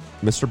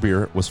 Mr.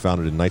 Beer was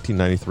founded in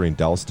 1993 in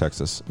Dallas,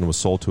 Texas, and was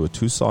sold to a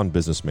Tucson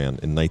businessman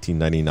in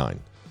 1999.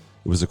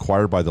 It was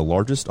acquired by the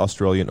largest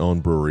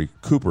Australian-owned brewery,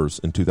 Cooper's,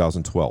 in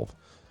 2012.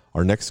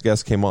 Our next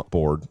guest came on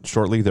board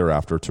shortly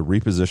thereafter to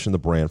reposition the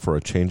brand for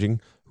a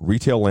changing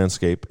retail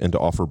landscape and to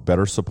offer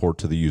better support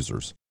to the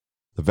users,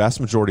 the vast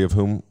majority of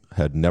whom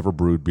had never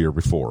brewed beer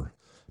before.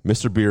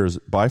 Mr. Beer is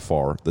by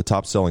far the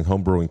top-selling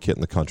home brewing kit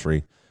in the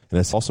country and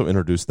has also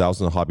introduced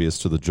thousands of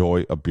hobbyists to the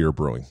joy of beer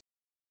brewing.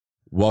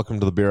 Welcome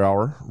to the Beer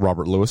Hour,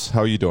 Robert Lewis. How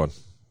are you doing?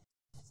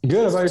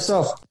 Good. How about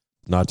yourself?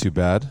 Not too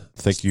bad.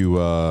 Thank you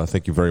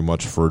very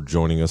much for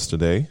joining us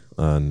today,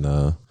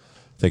 and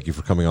thank you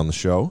for coming on the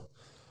show.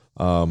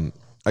 I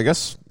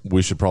guess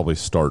we should probably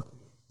start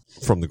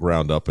from the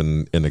ground up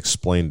and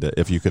explain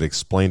if you could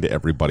explain to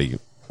everybody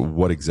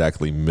what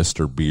exactly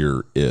Mr.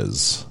 Beer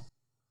is.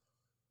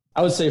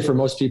 I would say for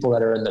most people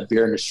that are in the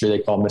beer industry, they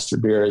call Mr.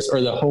 Beer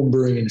or the home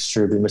brewing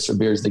industry, Mr.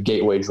 Beer is the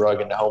gateway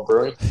drug into home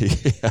brewing.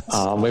 Yes.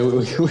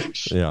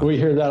 We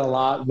hear that a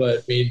lot, but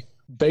I mean,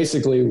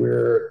 basically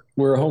we're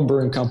a home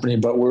brewing company,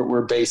 but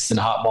we're based in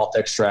hot malt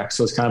extract.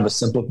 So it's kind of a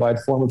simplified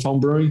form of home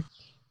brewing.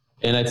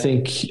 And I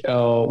think,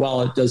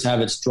 while it does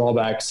have its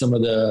drawbacks, some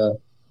of the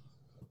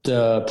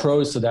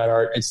pros to that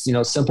are it's,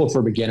 simple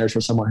for beginners, for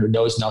someone who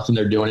knows nothing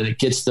they're doing, and it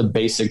gets the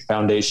basic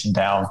foundation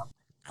down.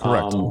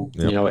 Correct.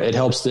 Yep. It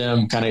helps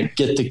them kind of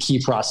get the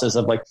key process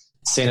of like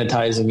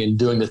sanitizing and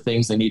doing the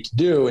things they need to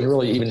do, and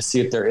really even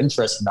see if they're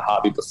interested in the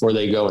hobby before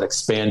they go and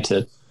expand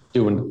to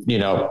doing,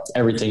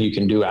 everything you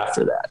can do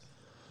after that.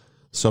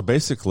 So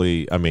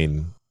basically, I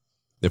mean,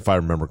 if I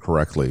remember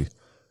correctly,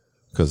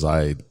 because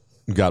I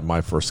got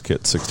my first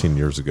kit 16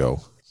 years ago,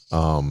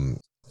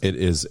 it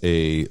is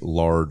a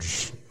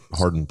large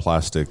hardened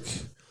plastic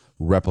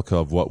replica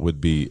of what would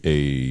be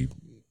a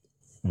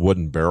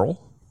wooden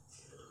barrel.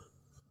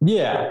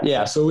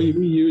 Yeah. So we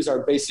use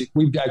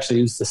we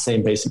actually use the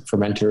same basic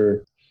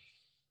fermenter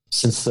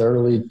since the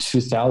early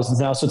 2000s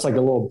now. So it's like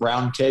a little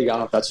brown keg. I don't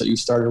know if that's what you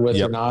started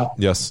with or not.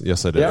 Yes,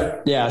 I did.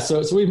 Yep. Yeah.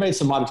 So we've made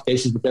some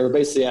modifications, but they were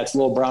basically, it's a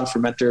little brown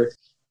fermenter.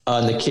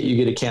 In the kit, you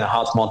get a can of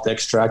hot malt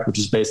extract, which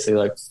is basically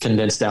like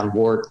condensed down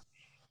wort,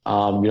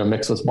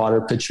 mixed with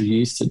water, pitch your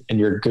yeast, and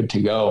you're good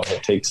to go.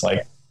 It takes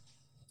like,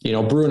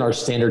 brewing our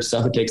standard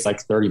stuff, it takes like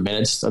 30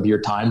 minutes of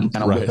your time to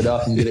kind of whip it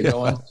up and get it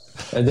going.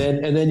 And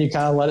then you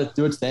kind of let it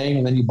do its thing,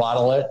 and then you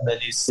bottle it, and then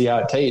you see how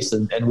it tastes.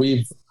 And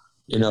we've,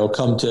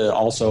 come to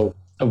also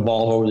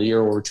evolve over the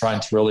year where we're trying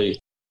to really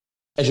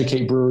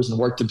educate brewers and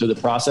work them through the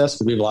process.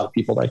 Because we have a lot of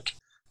people that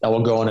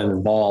will go in and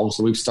evolve.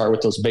 So we've started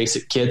with those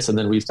basic kits, and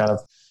then we've kind of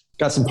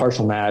got some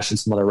partial mash and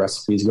some other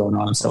recipes going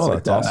on and stuff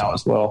like that now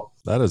as well.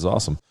 That is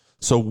awesome.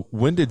 So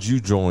when did you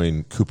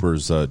join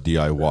Cooper's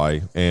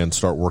DIY and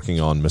start working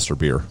on Mr.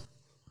 Beer?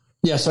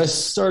 Yeah, so I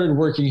started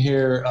working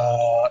here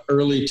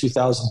early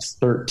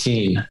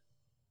 2013.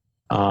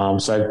 So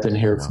I've been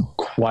here for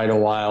quite a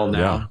while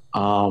now.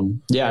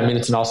 Yeah.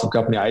 It's an awesome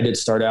company. I did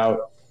start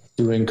out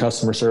doing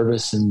customer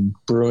service and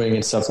brewing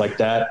and stuff like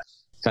that.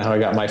 Kind of how I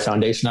got my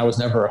foundation. I was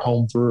never a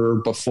home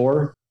brewer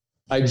before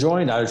I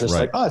joined. I was just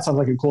like, oh, it sounds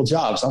like a cool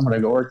job, so I'm going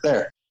to go work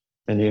there.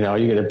 And, you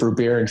get to brew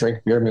beer and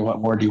drink beer. I mean, what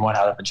more do you want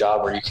out of a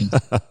job where you can,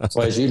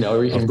 well, as you know,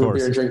 where you can brew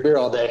beer and drink beer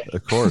all day?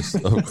 Of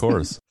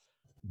course.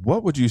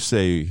 What would you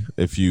say,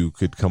 if you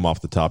could come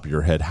off the top of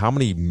your head, how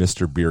many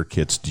Mr. Beer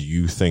kits do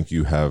you think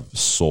you have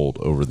sold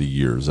over the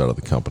years out of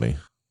the company?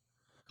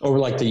 Over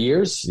like the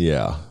years?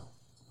 Yeah.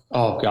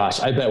 Oh, gosh.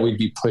 I bet we'd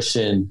be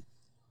pushing,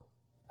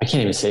 I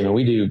can't even say, man,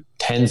 we do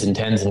tens and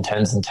tens and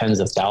tens and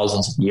tens of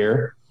thousands a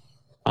year.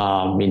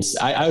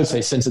 I would say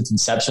since its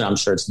inception, I'm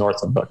sure it's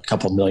north of a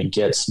couple million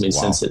kits.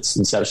 Since its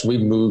inception,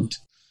 we've moved,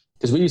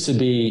 because we used to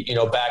be,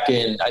 back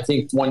in, I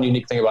think one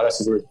unique thing about us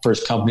is we're the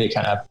first company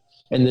kind of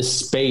in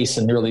this space,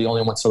 and they're the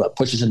only one that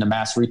pushes into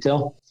mass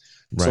retail.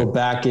 Right. So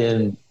back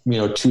in,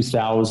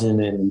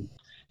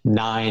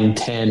 2009,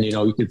 10,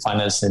 you could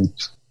find us in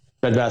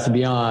Bed Bath &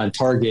 Beyond,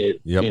 Target,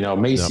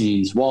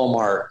 Macy's,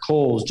 Walmart,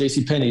 Kohl's,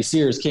 JCPenney,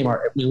 Sears, Kmart.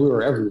 We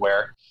were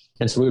everywhere.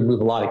 And so we would move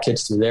a lot of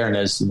kits through there. And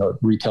as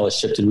retail has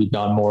shifted, we've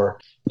done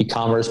more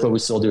e-commerce, but we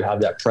still do have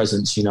that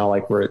presence,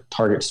 like we're at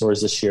Target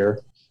stores this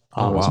year,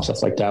 and some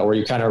stuff like that, where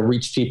you kind of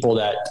reach people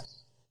that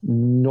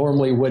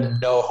normally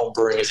wouldn't know home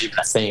brewing is even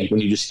a thing.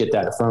 When you just get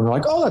that in front of them, they're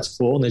like, oh, that's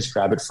cool. And they just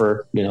grab it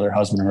for, their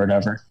husband or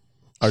whatever.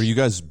 Are you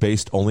guys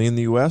based only in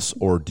the U.S.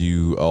 or do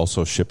you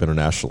also ship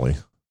internationally?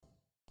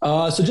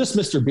 So just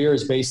Mr. Beer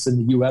is based in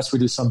the U.S. We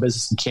do some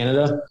business in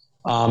Canada.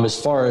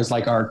 As far as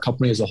like our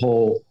company as a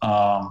whole,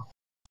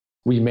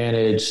 we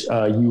manage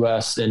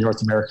U.S. and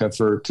North America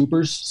for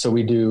Cooper's. So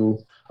we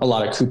do a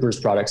lot of Cooper's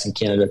products in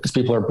Canada because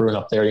people are brewing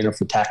up there,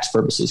 for tax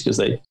purposes, because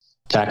they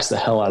tax the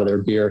hell out of their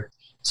beer.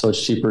 So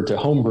it's cheaper to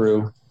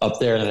homebrew up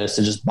there than it is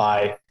to just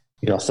buy,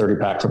 30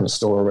 pack from the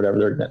store or whatever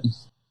they're getting.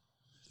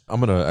 I'm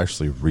going to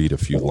actually read a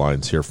few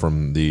lines here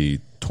from the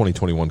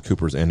 2021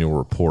 Cooper's annual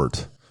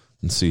report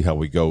and see how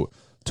we go.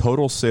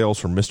 Total sales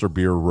for Mr.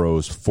 Beer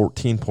rose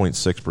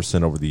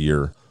 14.6% over the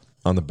year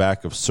on the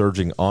back of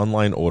surging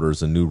online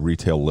orders and new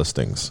retail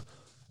listings.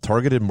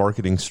 Targeted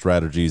marketing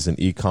strategies and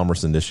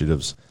e-commerce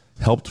initiatives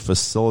helped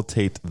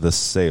facilitate the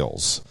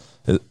sales.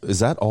 Is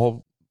that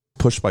all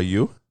pushed by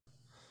you?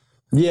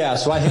 Yeah,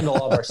 so I handle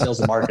all of our sales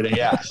and marketing.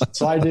 Yeah,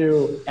 so I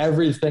do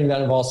everything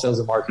that involves sales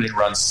and marketing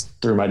runs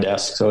through my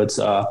desk. So it's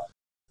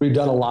we've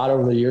done a lot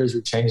over the years.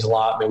 We've changed a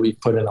lot. I mean, we've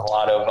put in a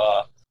lot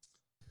of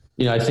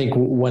I think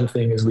one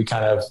thing is we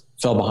kind of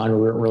fell behind.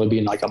 We weren't really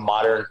being like a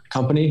modern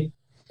company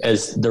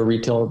as the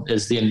retail,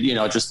 as the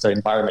just the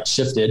environment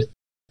shifted,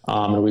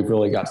 and we've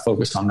really got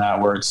focused on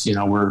that. Where it's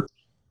we're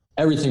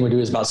everything we do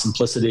is about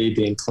simplicity,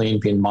 being clean,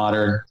 being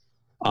modern,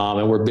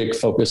 and we're big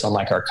focus on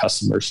like our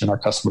customers and our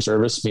customer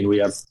service. I mean, we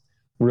have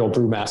real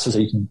brewmasters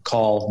that you can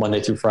call Monday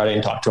through Friday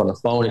and talk to on the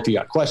phone if you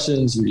got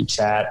questions. You can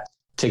chat,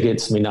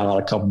 tickets. I mean, not a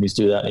lot of companies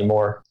do that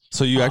anymore.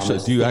 So you actually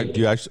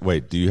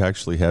do you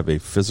actually have a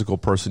physical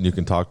person you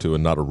can talk to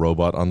and not a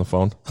robot on the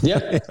phone?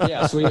 Yep.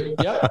 Yeah.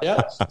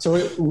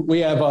 So we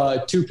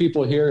have two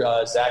people here,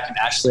 Zach and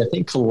Ashley. I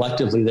think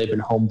collectively they've been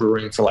home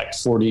brewing for like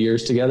 40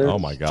 years together. Oh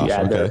my gosh.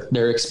 Yeah,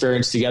 their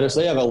experience together. So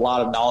they have a lot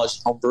of knowledge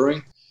of home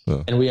brewing.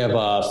 And we have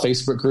a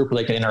Facebook group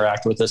where they can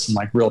interact with us in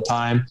like real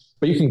time.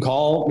 But you can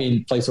call,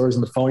 place orders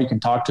on the phone. You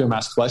can talk to them,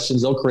 ask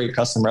questions. They'll create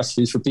custom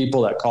recipes for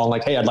people that call and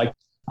like, hey, I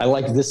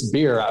like this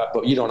beer,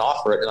 but you don't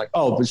offer it. And they're like,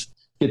 oh, but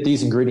get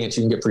these ingredients,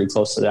 you can get pretty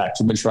close to that.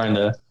 We've been trying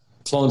to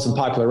clone some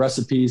popular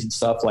recipes and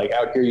stuff. Like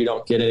out here, you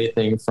don't get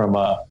anything from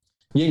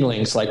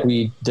Yinglings. Like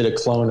we did a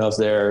clone of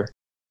their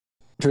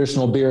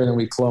traditional beer, and then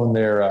we cloned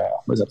their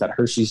that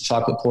Hershey's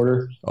chocolate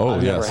porter. Oh,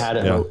 I've yes. never had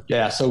it.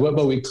 Yeah. So,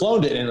 but we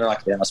cloned it, and they're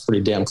like, yeah, that's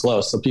pretty damn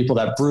close. So people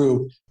that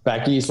brew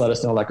back east let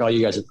us know, like, oh,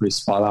 you guys are pretty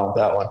spot on with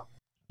that one.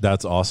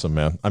 That's awesome,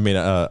 man. I mean,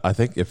 I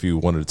think if you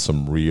wanted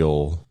some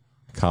real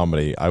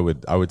comedy, I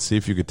would see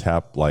if you could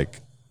tap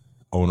like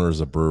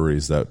owners of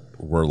breweries that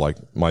were like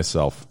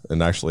myself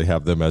and actually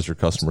have them as your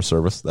customer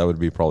service? That would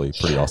be probably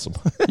pretty awesome.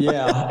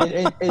 Yeah.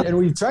 And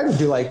we tried to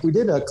do we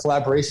did a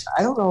collaboration.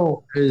 I don't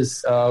know,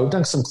 we've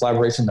done some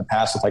collaboration in the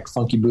past with like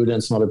Funky Buddha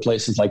and some other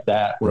places like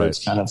that, where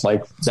it's kind of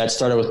like that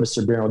started with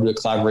Mr. Beer and we'll do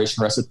a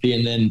collaboration recipe.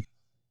 And then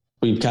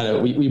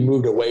we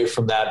moved away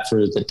from that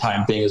for the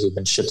time being as we've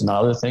been shifting on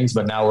other things,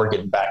 but now we're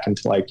getting back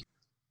into like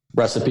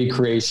recipe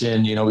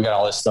creation. We got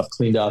all this stuff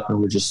cleaned up and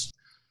we're just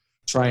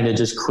trying to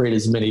just create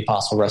as many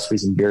possible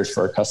recipes and beers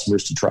for our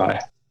customers to try.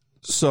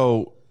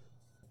 So,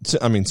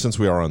 I mean, since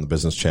we are on the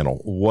business channel,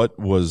 what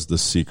was the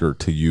secret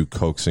to you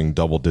coaxing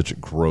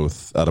double-digit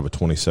growth out of a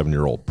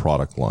 27-year-old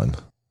product line?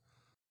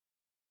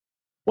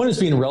 One is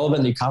being relevant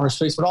in the e-commerce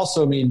space, but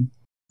also, I mean,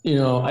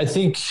 I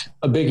think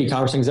a big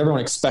e-commerce thing is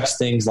everyone expects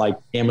things like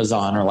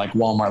Amazon or like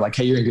Walmart, like,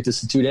 hey, you're going to get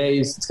this in 2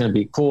 days. It's going to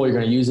be cool. You're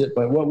going to use it.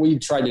 But what we've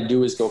tried to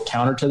do is go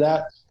counter to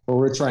that, where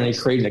we're trying to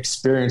create an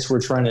experience.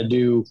 We're trying to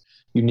do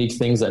unique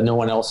things that no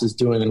one else is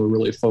doing, and we're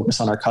really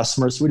focused on our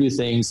customers. So we do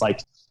things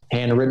like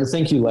handwritten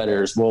thank you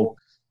letters. We'll,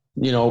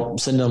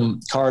 send them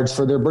cards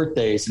for their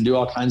birthdays and do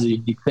all kinds of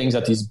unique things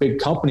that these big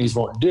companies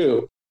won't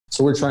do.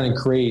 So we're trying to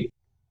create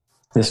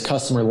this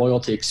customer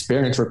loyalty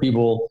experience where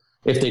people,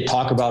 if they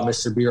talk about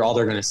Mr. Beer, all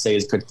they're going to say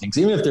is good things.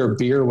 Even if their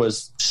beer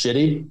was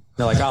shitty,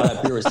 they're like, oh,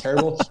 that beer was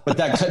terrible. But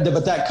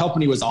that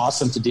company was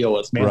awesome to deal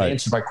with. Man, they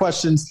answered my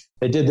questions.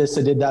 They did this,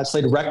 they did that.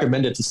 So they'd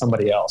recommend it to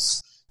somebody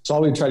else. So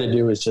all we try to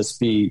do is just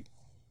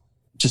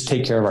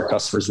take care of our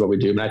customers, what we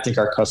do. And I think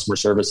our customer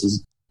service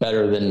is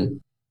better than,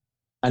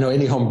 I know,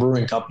 any home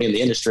brewing company in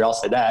the industry. I'll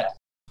say that.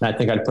 And I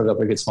think I'd put it up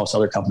against most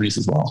other companies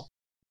as well.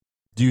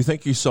 Do you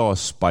think you saw a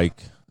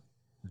spike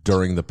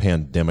during the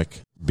pandemic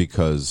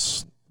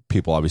because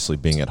people obviously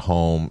being at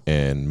home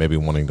and maybe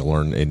wanting to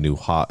learn a new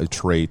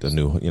trait, have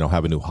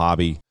a new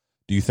hobby?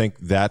 Do you think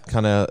that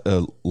kind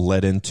of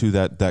led into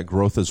that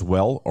growth as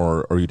well?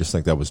 Or you just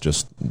think that was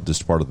just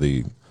part of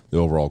the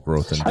overall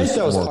growth? And I think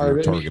that was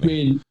part of it. I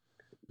mean,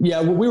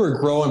 yeah, we were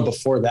growing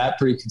before that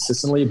pretty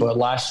consistently, but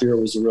last year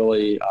was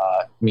really,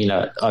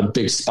 a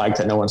big spike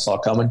that no one saw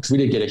coming, because we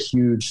did get a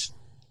huge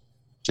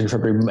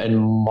in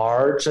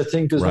March, I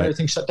think, was when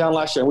everything shut down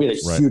last year. And we had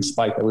a huge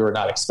spike that we were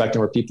not expecting,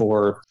 where people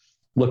were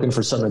looking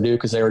for something to do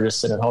because they were just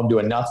sitting at home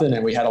doing nothing.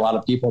 And we had a lot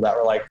of people that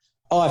were like,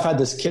 oh, I've had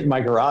this kit in my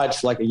garage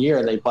for like a year,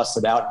 and they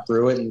busted out and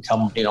brew it and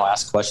come,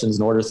 ask questions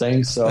and order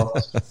things. So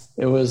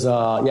it was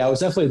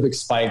definitely a big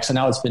spike. So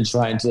now it's been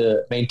trying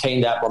to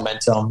maintain that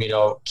momentum,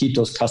 keep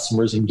those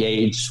customers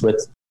engaged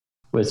with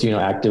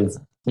active,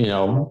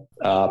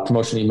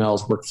 promotion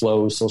emails,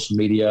 workflows, social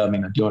media.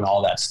 Doing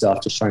all that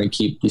stuff, just trying to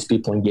keep these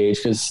people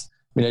engaged. Because,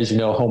 as you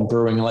know, home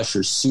brewing, unless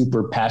you're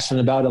super passionate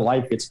about it,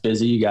 life gets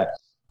busy. You got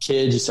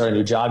kids, you start a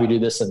new job, you do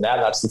this and that.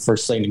 That's the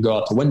first thing to go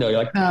out the window. You're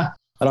like, nah,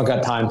 I don't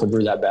got time to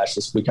brew that batch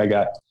this week. I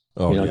got,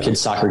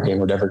 kids soccer game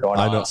or whatever going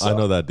on. I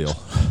know that deal.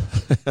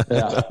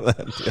 Yeah.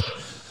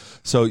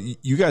 So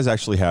you guys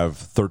actually have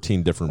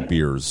 13 different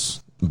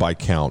beers by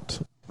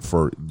count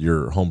for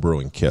your home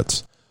brewing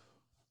kits.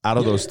 Out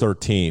of those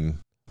 13,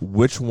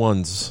 which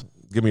ones,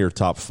 give me your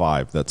top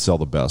 5 that sell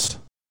the best?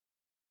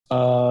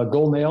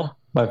 Golden Ale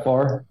by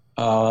far.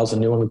 That was a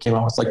new one we came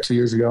out with like 2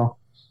 years ago.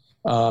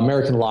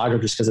 American Lager,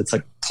 just because it's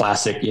like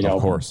classic,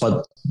 of course.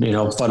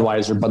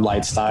 Budweiser, Bud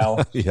Light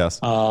style. Yes.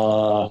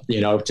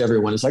 Which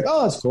everyone is like,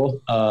 oh, that's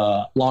cool.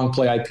 Long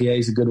Play IPA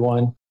is a good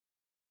one.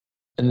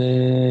 And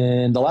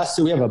then the last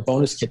 2, we have a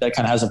bonus kit that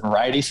kind of has a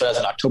variety. So it has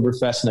an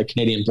Oktoberfest and a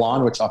Canadian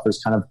Blonde, which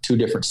offers kind of 2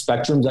 different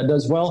spectrums that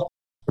does well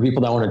for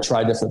people that want to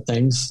try different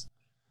things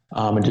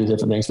and do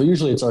different things. But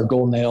usually it's our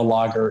Golden Ale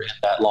Lager and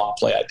that Long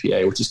Play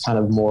IPA, which is kind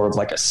of more of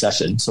like a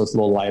session. So it's a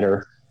little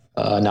lighter,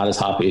 not as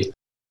hoppy.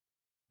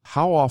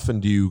 How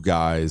often do you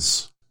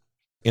guys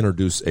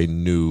introduce a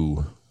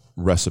new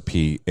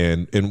recipe,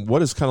 and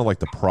what is kind of like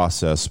the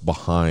process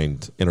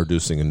behind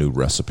introducing a new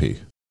recipe?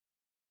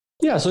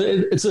 Yeah, so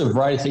it's a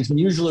variety of things.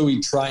 Usually we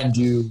try and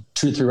do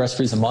 2 to 3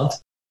 recipes a month.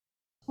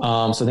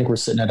 So I think we're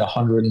sitting at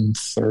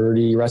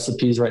 130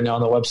 recipes right now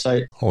on the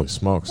website. Holy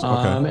smokes. Okay.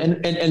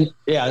 And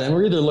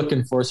we're either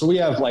looking for, so we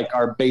have like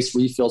our base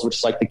refills, which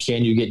is like the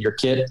can you get in your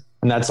kit.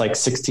 And that's like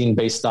 16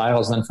 base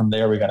styles. And then from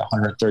there, we got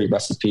 130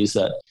 recipes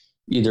that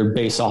either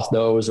base off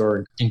those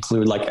or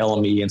include like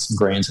LME and some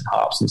grains and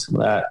hops and some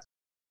of that.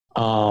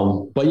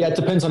 But yeah, it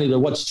depends on either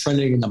what's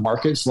trending in the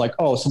market. So like,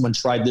 oh, someone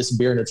tried this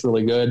beer and it's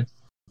really good,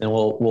 and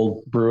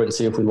we'll brew it and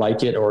see if we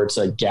like it, or it's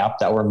a gap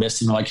that we're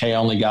missing. We're like, hey, I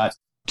only got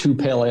 2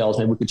 pale ales.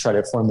 Maybe we could try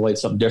to formulate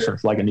something different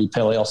for like a new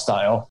pale ale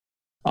style.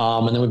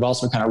 And then we've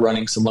also kind of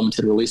running some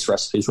limited release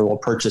recipes where we'll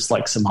purchase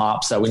like some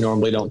hops that we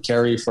normally don't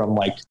carry from,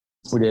 like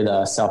we did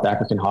South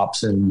African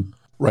hops. And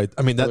right.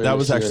 That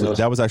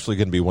was actually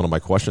going to be one of my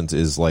questions,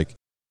 is like,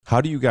 how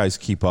do you guys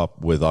keep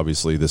up with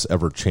obviously this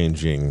ever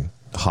changing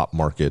hop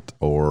market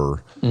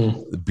or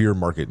the beer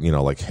market,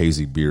 like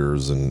hazy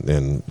beers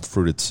and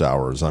fruited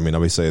sours? I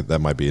would say that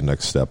might be a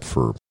next step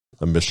for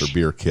a Mr.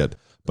 Beer kit,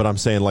 but I'm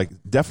saying like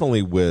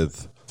definitely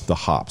with the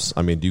hops.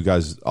 Do you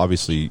guys,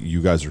 obviously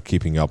you guys are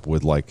keeping up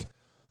with like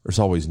there's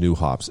always new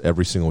hops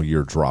every single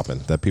year dropping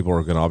that people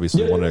are going to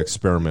obviously want to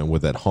experiment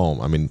with at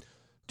home. I mean,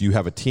 do you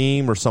have a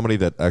team or somebody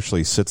that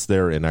actually sits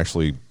there and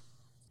actually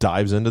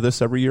dives into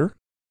this every year?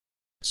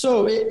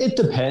 So it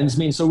depends. I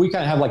mean, so we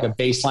kind of have like a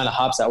baseline of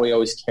hops that we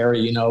always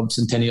carry, you know,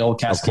 Centennial,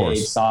 Cascade,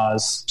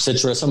 Saaz,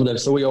 Citrus, some of them.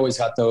 So we always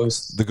got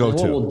those. The go-to.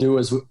 And what we'll do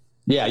is,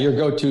 your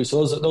go-to.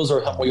 So those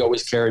are we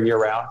always carry year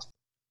round.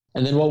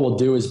 And then what we'll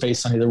do is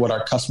based on either what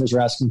our customers are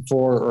asking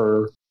for,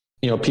 or,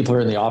 you know, people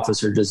here in the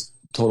office are just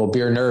total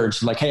beer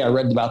nerds. Like, hey, I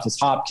read about this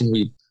hop. Can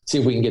we see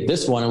if we can get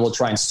this one? And we'll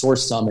try and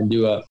source some and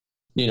do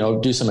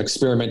some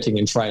experimenting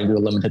and try and do a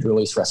limited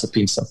release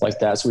recipe and stuff like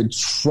that. So we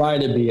try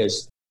to be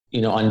as,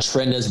 on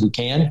trend as we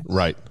can.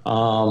 Right.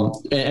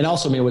 And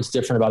also, I mean, what's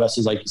different about us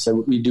is, like you said,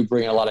 we do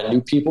bring in a lot of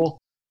new people.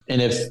 And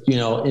if,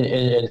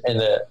 and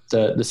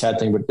the sad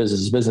thing with business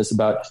is business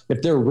about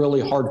if they're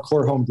really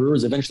hardcore home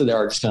brewers, eventually they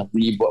are just going to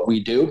leave what we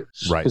do.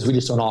 Right. Because we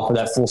just don't offer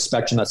that full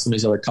spectrum that some of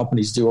these other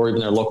companies do, or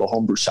even their local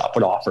homebrew shop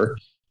would offer.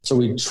 So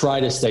we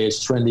try to stay as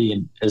trendy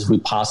and as we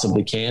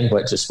possibly can,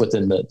 but just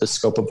within the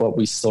scope of what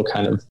we still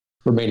kind of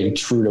remaining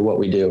true to what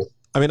we do.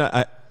 I mean,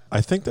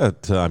 I think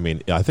that,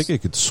 I think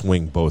it could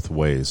swing both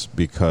ways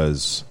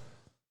because,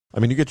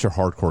 you get your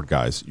hardcore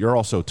guys. You're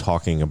also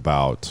talking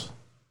about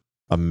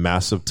a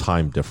massive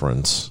time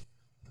difference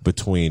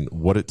between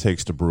what it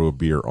takes to brew a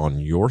beer on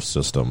your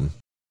system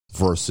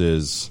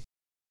versus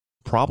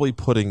probably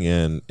putting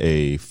in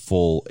a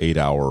full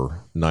 8-hour,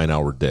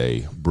 9-hour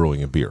day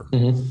brewing a beer.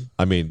 Mm-hmm.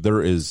 I mean,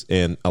 there is,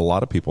 and a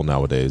lot of people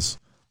nowadays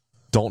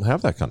don't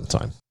have that kind of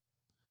time.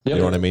 Yep. You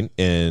know what I mean?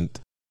 And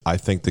I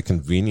think the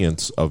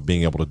convenience of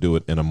being able to do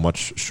it in a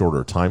much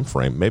shorter time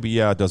frame, maybe,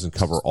 it doesn't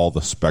cover all the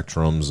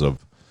spectrums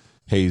of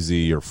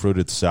hazy or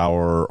fruited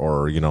sour,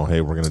 or,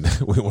 hey,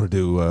 we want to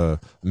do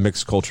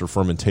mixed culture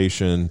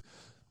fermentation.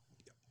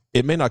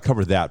 It may not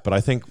cover that, but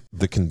I think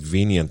the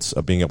convenience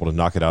of being able to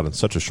knock it out in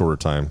such a shorter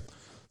time,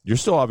 you're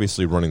still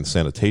obviously running the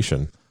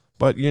sanitation,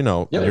 but you're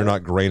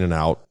not graining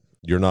out.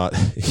 You're not,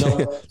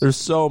 there's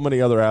so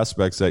many other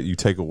aspects that you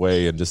take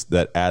away and just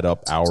that add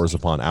up hours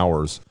upon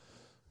hours.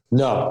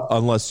 No,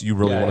 unless you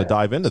really want to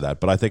dive into that.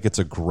 But I think it's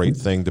a great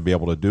thing to be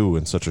able to do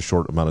in such a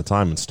short amount of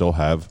time and still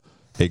have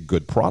a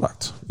good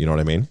product. You know what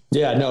I mean?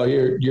 Yeah, no,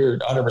 you're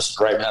 100%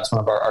 right. That's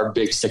one of our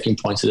big sticking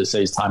points of this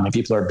is time. And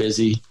people are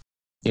busy.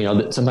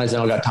 Sometimes they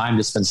don't got time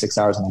to spend 6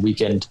 hours on the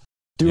weekend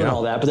doing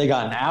all that, but they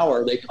got an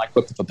hour, they can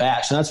whip up a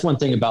batch. And that's one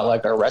thing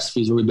about our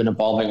recipes where we've been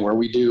evolving, where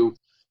we do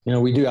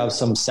have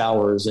some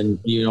sours and,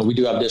 we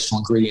do have additional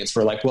ingredients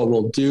for what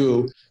we'll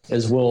do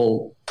is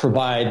we'll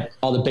provide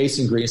all the base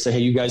ingredients. Say, hey,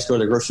 you guys go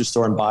to the grocery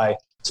store and buy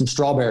some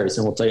strawberries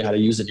and we'll tell you how to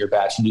use it in your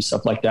batch and do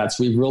stuff like that.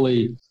 So we've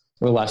really,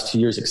 over the last 2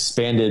 years,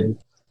 expanded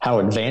how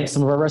advanced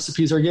some of our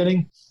recipes are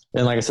getting.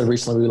 And like I said,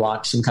 recently we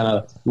launched some kind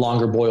of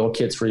longer boil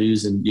kits for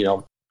using,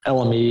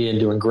 LME and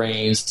doing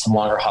grains, some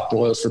longer hot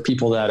boils for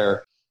people that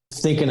are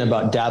thinking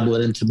about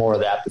dabbling into more of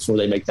that before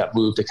they make that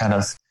move to kind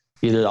of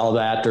either all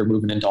that or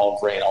moving into all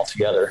grain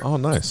altogether. Oh,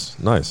 nice.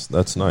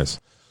 That's nice.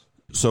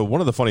 So one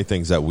of the funny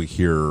things that we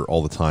hear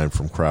all the time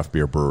from craft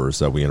beer brewers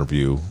that we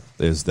interview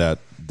is that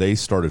they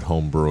started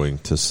home brewing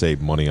to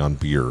save money on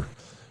beer.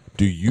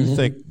 Do you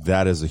think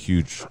that is a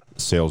huge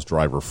sales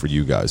driver for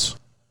you guys?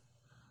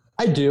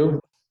 I do.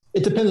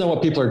 It depends on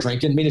what people are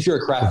drinking. I mean, if you're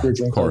a craft beer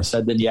drinker,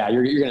 then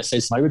you're going to say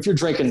something. If you're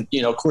drinking,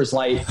 Coors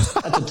Light,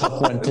 that's a tough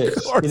one too.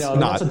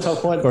 That's a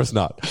tough one. Of course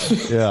not.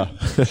 Yeah.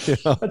 That's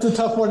a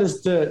tough one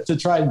is to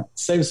try and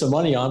save some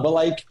money on. But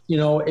I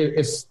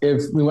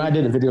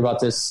did a video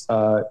about this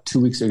 2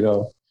 weeks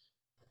ago,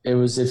 it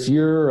was if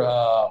you're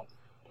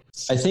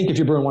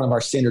brewing one of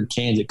our standard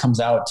cans, it comes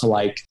out to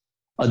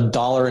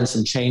 $1 and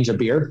some change a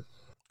beer.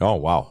 Oh,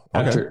 wow.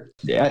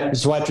 Okay.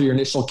 So after your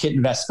initial kit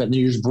investment,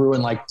 you're just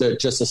brewing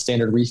just a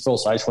standard refill.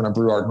 So I just want to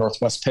brew our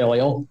Northwest Pale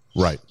Ale.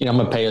 Right. I'm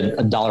going to pay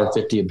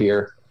 $1.50 a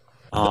beer.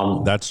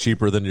 That's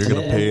cheaper than you're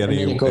going to pay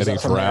any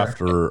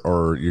draft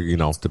or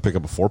to pick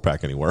up a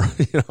 4-pack anywhere.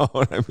 You know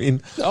what I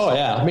mean? Oh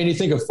yeah. I mean, you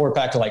think of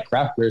 4-pack of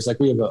craft beers,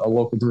 we have a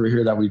local brewery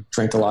here that we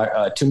drink a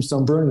lot,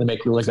 Tombstone Brewing. They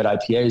make really good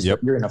IPAs. Yep.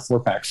 You're in a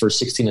 4-pack for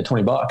 $16 to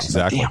 $20.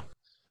 Exactly.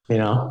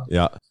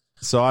 Yeah.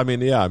 So,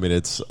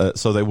 it's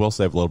so they will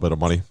save a little bit of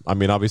money.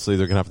 Obviously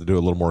they're going to have to do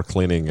a little more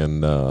cleaning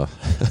and a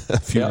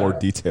few more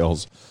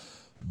details,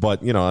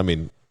 but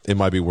it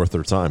might be worth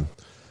their time.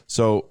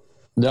 So,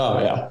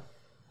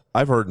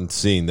 I've heard and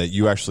seen that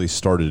you actually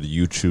started a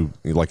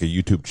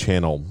YouTube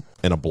channel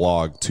and a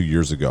blog 2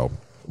 years ago.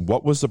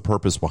 What was the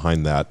purpose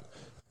behind that,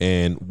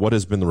 and what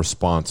has been the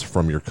response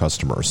from your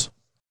customers?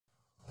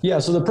 Yeah,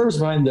 so the purpose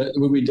behind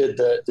when we did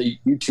the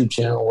YouTube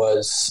channel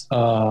was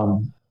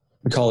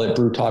we call it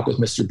Brew Talk with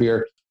Mr.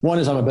 Beer. One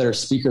is I'm a better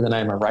speaker than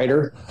I am a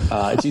writer.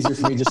 It's easier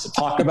for me just to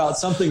talk about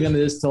something than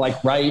it is to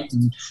write.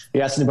 And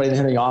you ask anybody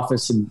in the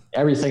office, and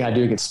everything I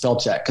do gets spell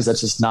check because that's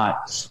just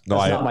not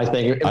not my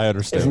thing. I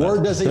understand. If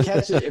Word doesn't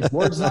catch it, if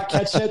Word's not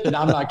catching it, then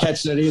I'm not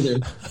catching it either.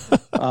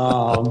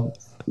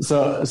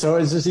 So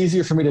it's just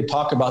easier for me to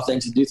talk about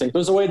things and do things.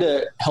 There's a way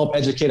to help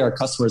educate our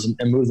customers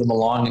and move them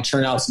along and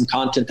churn out some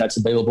content that's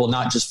available,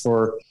 not just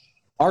for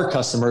our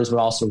customers, but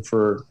also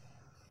for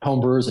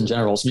homebrewers in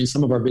general. So, I mean,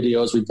 some of our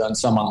videos, we've done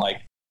some on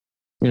like,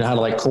 how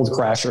to like cold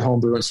crash or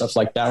homebrew and stuff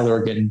like that.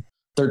 They're getting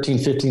 13,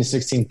 15,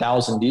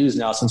 16,000 views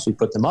now since we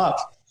put them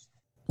up.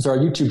 So our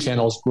YouTube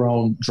channel has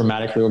grown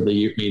dramatically over the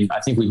year. I mean,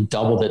 I think we've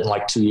doubled it in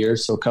like 2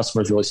 years. So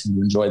customers really seem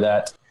to enjoy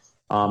that,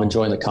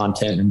 enjoying the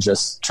content and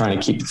just trying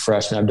to keep it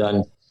fresh. And I've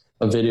done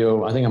a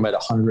video, I think I'm at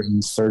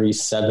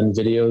 137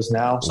 videos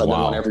now. So I've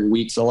done one every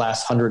week for the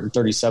last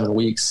 137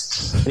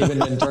 weeks. Even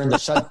during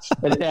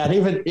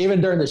the even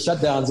during the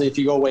shutdowns, if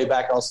you go way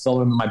back, I was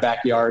filming in my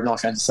backyard and all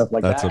kinds of stuff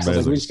like That's that.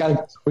 amazing. So we just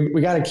got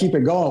to keep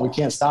it going. We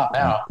can't stop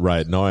now.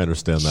 Right. No, I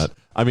understand that.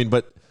 I mean,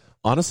 but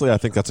honestly, I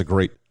think that's a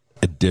great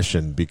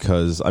addition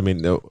because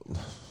anything.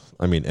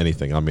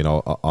 I mean,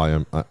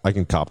 I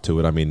can cop to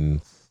it. I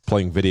mean,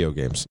 playing video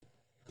games.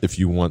 If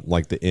you want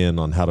like the in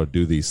on how to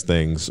do these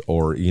things,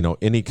 or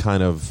any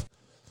kind of,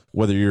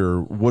 whether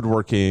you're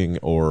woodworking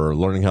or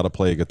learning how to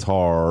play a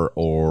guitar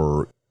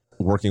or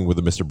working with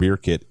a Mr. Beer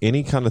kit,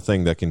 any kind of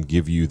thing that can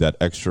give you that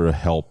extra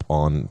help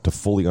to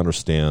fully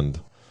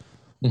understand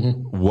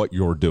what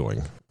you're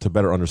doing, to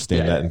better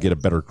understand that and get a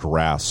better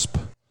grasp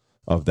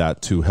of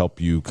that, to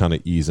help you kind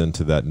of ease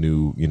into that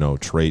new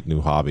trait,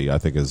 new hobby, I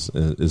think is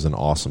an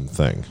awesome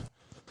thing.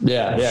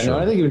 Yeah. Sure. No,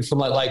 I think even from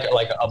like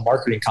a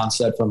marketing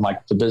concept, from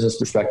like the business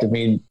perspective, I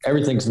mean,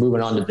 everything's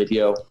moving on to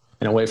video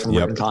and away from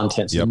written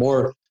content. So the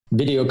more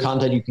video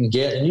content you can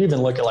get, and you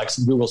even look at like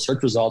some Google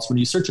search results, when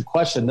you search a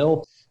question,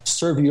 they'll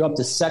serve you up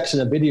this section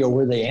of video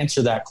where they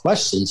answer that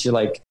question. So you're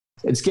like,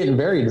 it's getting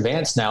very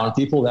advanced now, and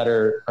people that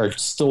are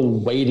still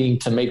waiting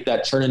to make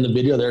that turn in the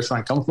video, they're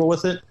trying comfortable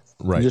with it.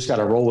 Right. You just got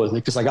to roll with it.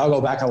 Because like I'll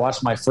go back and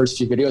watch my first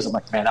few videos. I'm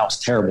like, man, that was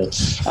terrible.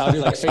 I'll do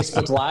like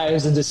Facebook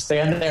Lives and just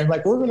stand there and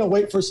like, we're going to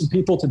wait for some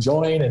people to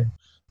join, and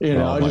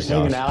just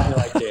hanging out. And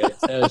like, dude,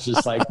 it was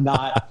just like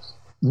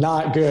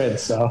not good.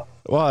 So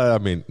well, I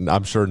mean,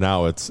 I'm sure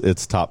now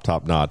it's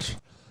top notch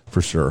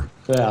for sure.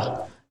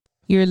 Yeah.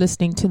 You're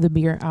listening to the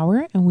Beer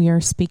Hour, and we are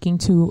speaking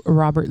to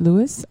Robert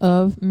Lewis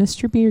of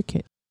Mr. Beer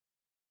Kit.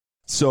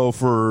 So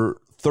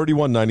for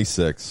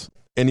 $31.96.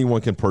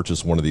 anyone can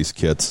purchase one of these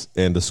kits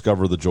and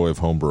discover the joy of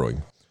home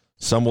brewing.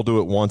 Some will do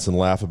it once and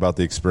laugh about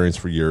the experience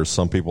for years.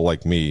 Some people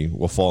like me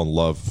will fall in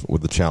love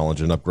with the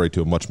challenge and upgrade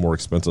to a much more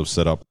expensive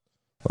setup,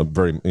 a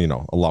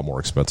lot more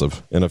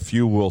expensive. And a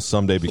few will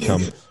someday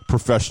become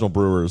professional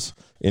brewers.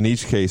 In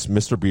each case,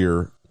 Mr.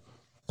 Beer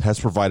has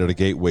provided a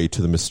gateway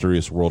to the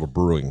mysterious world of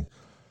brewing.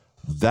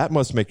 That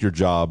must make your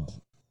job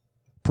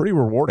pretty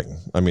rewarding.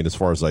 I mean, as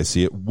far as I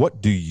see it,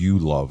 what do you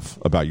love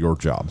about your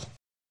job?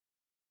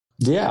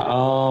 Yeah,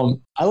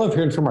 I love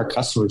hearing from our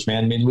customers,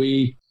 man. I mean,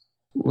 we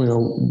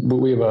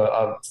have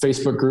a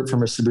Facebook group for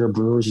Mr. Beer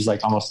Brewers. There's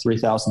like almost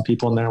 3,000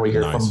 people in there. We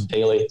hear from them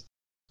daily.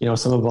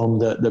 Some of them,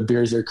 the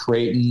beers they're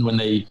creating, when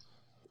they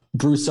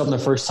brew something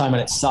the first time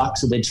and it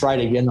sucks, so they try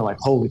it again. They're like,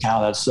 holy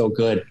cow, that's so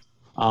good.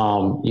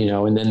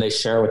 And then they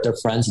share it with their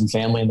friends and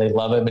family, and they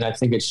love it. I mean, I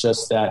think it's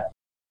just that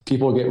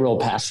people get real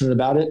passionate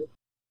about it,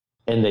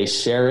 and they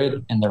share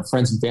it, and their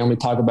friends and family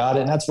talk about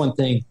it. And that's one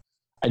thing.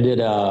 I did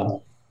a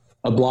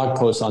blog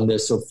post on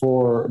this. So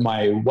for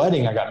my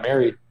wedding, I got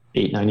married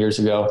 8-9 years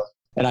ago,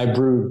 and I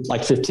brewed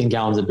like 15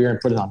 gallons of beer and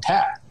put it on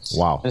tap.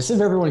 Wow. And instead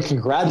of everyone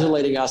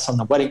congratulating us on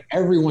the wedding,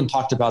 everyone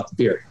talked about the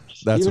beer.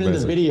 That's even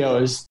amazing. In the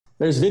videos,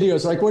 there's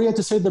videos like, what do you have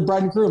to say to the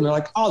bride and groom? They're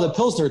like, oh, the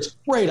Pilsner, it's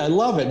great. I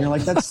love it. And you're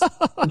like,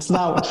 it's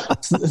not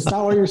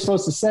what you're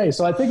supposed to say.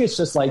 So I think it's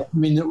just like, I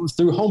mean,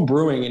 through home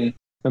brewing, and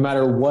no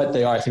matter what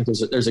they are, I think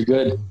there's a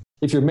good,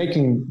 if you're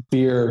making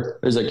beer,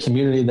 there's a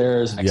community there,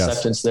 there's an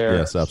acceptance there.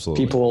 Yes,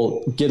 absolutely.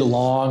 People get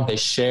along, they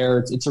share.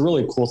 It's a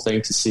really cool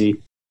thing to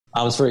see.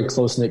 It's a very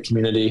close-knit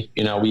community.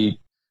 We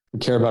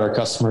care about our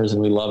customers,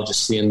 and we love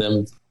just seeing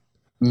them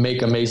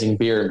make amazing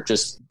beer and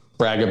just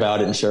brag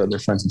about it and share it with their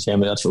friends and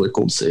family. That's really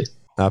cool to see.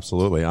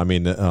 Absolutely. I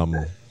mean,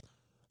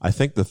 I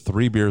think the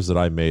 3 beers that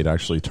I made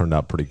actually turned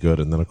out pretty good.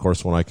 And then, of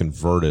course, when I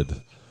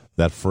converted,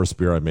 that first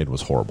beer I made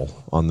was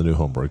horrible on the new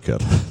homebrew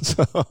kit.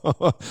 So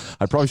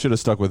I probably should have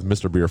stuck with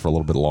Mr. Beer for a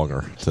little bit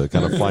longer to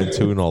kind of fine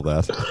tune all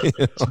that.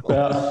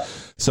 Yeah.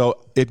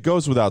 So it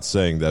goes without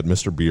saying that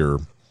Mr. Beer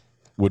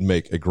would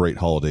make a great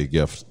holiday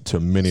gift to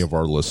many of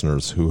our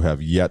listeners who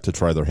have yet to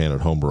try their hand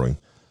at homebrewing.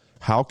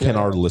 How can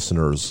our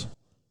listeners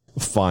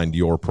find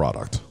your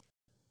product?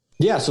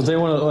 Yeah, so if they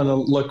want to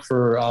look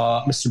for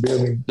Mr.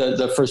 Beer,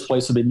 the first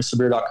place would be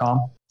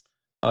MrBeer.com.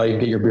 You can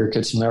get your beer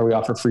kits from there. We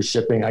offer free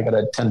shipping. I got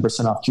a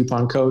 10% off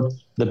coupon code,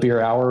 the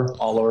Beer Hour,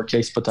 all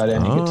lowercase. Put that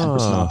in, you get 10%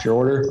 off your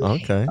order.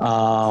 Okay.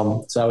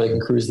 So that way they can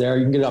cruise there.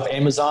 You can get it off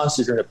Amazon.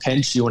 So if you're in a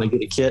pinch, you want to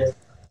get a kit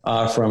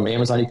from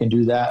Amazon, you can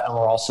do that. And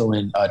we're also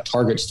in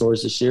Target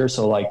stores this year.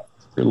 So like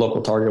your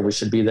local Target, we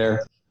should be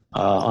there.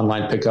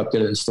 Online pickup,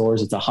 get it in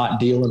stores. It's a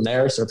hot deal in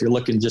there. So if you're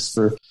looking just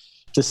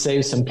to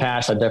save some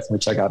cash, I'd definitely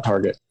check out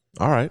Target.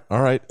 All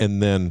right.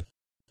 And then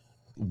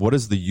what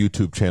is the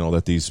YouTube channel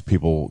that these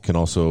people can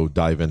also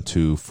dive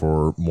into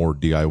for more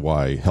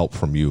DIY help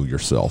from you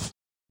yourself?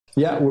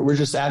 Yeah, we're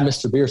just at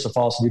Mr. Beer. So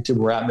follow us on YouTube.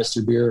 We're at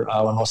Mr. Beer.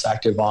 We're most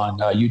active on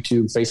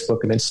YouTube,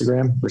 Facebook, and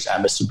Instagram. We're just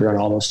at Mr. Beer on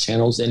all those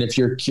channels. And if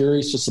you're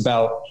curious just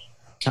about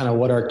kind of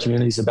what our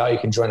community is about, you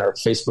can join our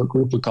Facebook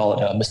group. We call it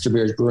Mr.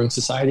 Beer's Brewing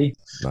Society.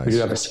 Nice. We do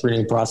have a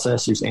screening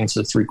process. You just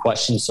answer the 3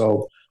 questions.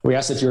 So we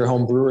ask if you're a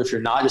home brewer. If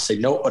you're not, just say,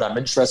 nope, but I'm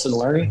interested in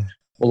learning.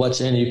 We'll let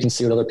you in. You can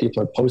see what other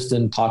people are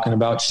posting, talking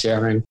about,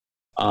 sharing,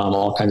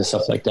 all kinds of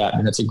stuff like that.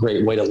 And it's a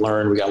great way to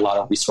learn. We got a lot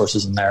of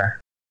resources in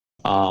there,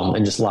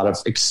 and just a lot of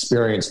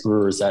experienced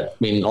brewers a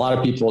lot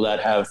of people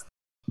that have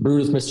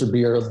brewed with Mr.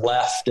 Beer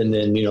left, and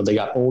then, they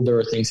got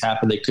older, things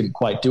happened. They couldn't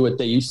quite do what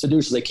they used to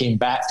do. So they came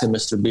back to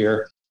Mr.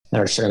 Beer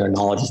and are sharing their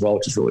knowledge as well,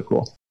 which is really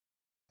cool.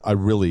 I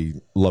really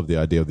love the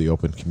idea of the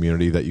open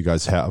community that you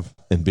guys have,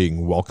 and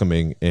being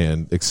welcoming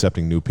and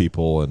accepting new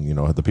people, and,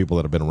 the people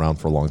that have been around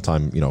for a long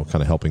time, kind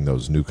of helping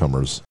those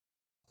newcomers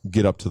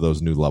get up to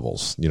those new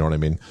levels. You know what I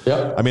mean?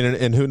 Yeah. I mean,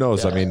 and who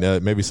knows? Yeah. I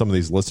mean, maybe some of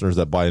these listeners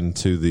that buy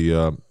into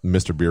the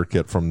Mr. Beer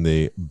kit from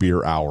the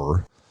Beer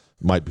Hour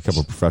might become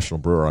a professional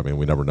brewer. I mean,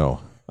 we never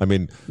know. I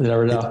mean, you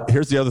never know.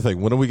 Here's the other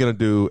thing. When are we going to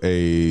do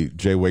a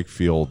Jay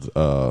Wakefield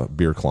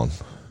beer clone?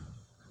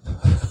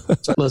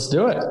 Let's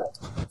do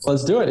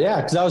it.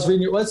 Yeah. Cause I was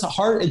reading, that's a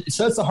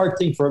hard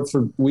thing for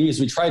we, as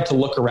we tried to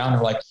look around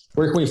and we're like,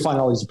 where can we find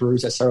all these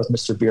breweries that start with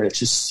Mr. Beer? It's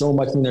just so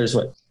much. I mean, there's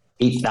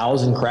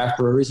 8,000 craft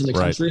breweries in the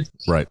country.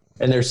 Right.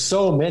 And there's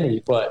so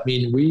many, but I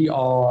mean, we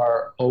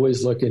are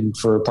always looking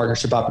for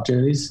partnership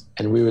opportunities.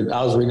 And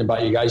I was reading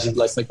about you guys. You'd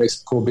like make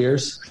some cool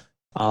beers.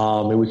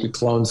 Maybe we could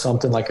clone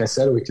something, like I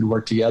said, or we could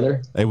work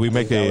together. Hey, we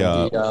make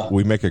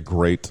a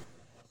great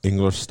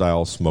English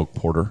style smoked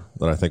porter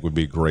that I think would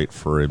be great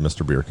for a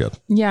Mr. Beer kit.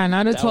 Yeah,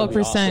 not a 12%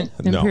 awesome.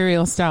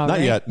 Imperial style. Not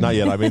right? Not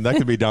yet. I mean, that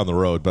could be down the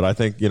road, but I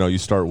think, you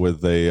start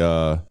with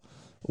a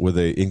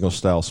English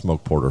style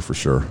smoked porter for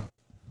sure.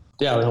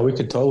 Yeah, we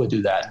could totally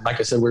do that. And like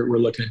I said, we're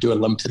looking at doing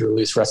limited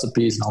release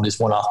recipes and all these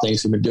one-off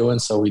things we've been doing.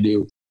 So we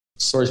do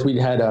stores. We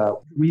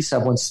used to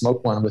have one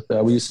smoked one with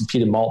we used some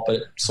peated malt, but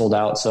it sold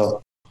out.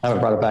 So I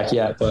haven't brought it back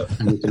yet, but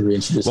we could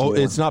reintroduce it. Well,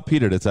 it's not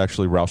peated; it's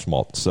actually Roush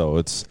malt, so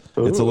it's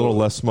a little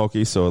less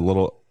smoky, so a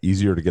little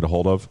easier to get a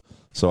hold of.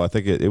 So I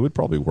think it would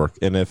probably work.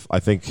 And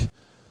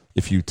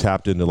if you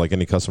tapped into like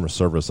any customer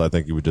service, I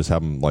think you would just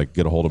have them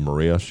get a hold of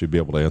Maria. She'd be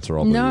able to answer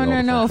all the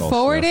No.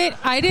 Forward it.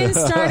 I didn't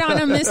start on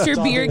a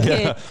Mr. Beer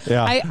kit.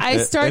 Yeah. I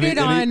started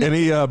on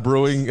any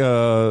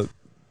brewing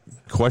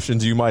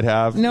questions you might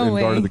have in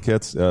regard to the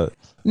kits.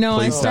 No,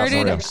 I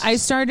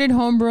started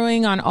home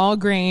brewing on all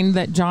grain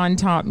that John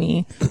taught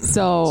me.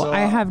 So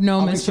I have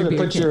no Mr.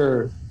 Beer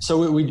kit.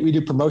 So we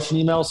do promotion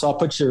emails. So I'll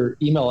put your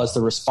email as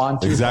the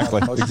respond to exactly.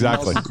 And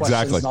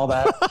all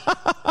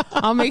that.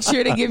 I'll make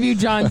sure to give you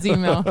John's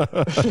email.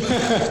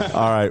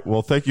 All right.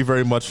 Well, thank you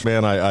very much,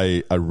 man.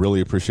 I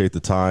really appreciate the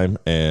time,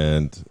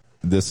 and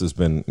this has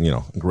been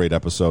a great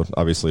episode.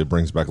 Obviously, it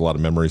brings back a lot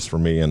of memories for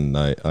me, and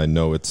I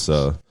know it's.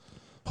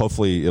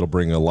 Hopefully, it'll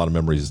bring a lot of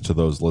memories to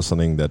those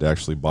listening that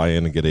actually buy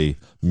in and get a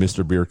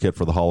Mr. Beer kit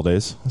for the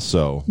holidays.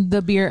 So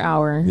the Beer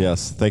Hour.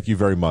 Yes. Thank you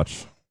very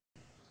much.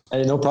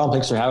 Hey, no problem.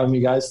 Thanks for having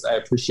me, guys. I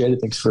appreciate it.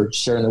 Thanks for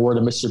sharing the word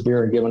of Mr.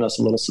 Beer and giving us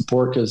a little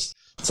support, because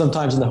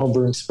sometimes in the home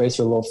brewing space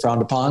we're a little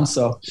frowned upon.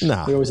 So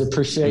we always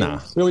appreciate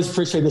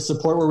the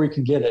support where we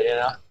can get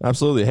it.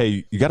 Absolutely.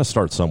 Hey, you got to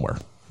start somewhere.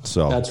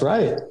 So that's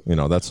right.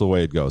 That's the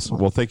way it goes.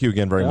 Well, thank you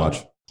again very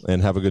much,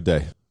 and have a good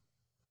day.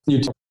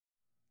 You too.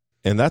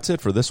 And that's it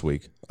for this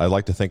week. I'd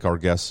like to thank our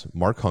guests,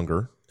 Mark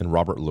Hunger and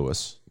Robert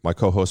Lewis, my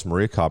co-host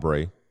Maria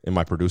Cabre, and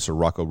my producer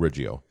Rocco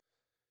Riggio.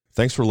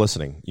 Thanks for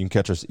listening. You can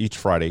catch us each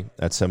Friday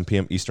at 7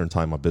 p.m. Eastern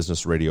Time on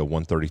Business Radio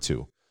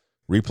 132.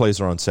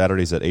 Replays are on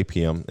Saturdays at 8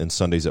 p.m. and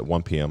Sundays at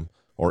 1 p.m.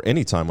 or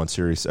anytime on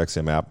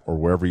SiriusXM app or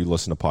wherever you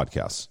listen to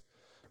podcasts.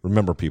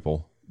 Remember,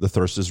 people, the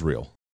thirst is real.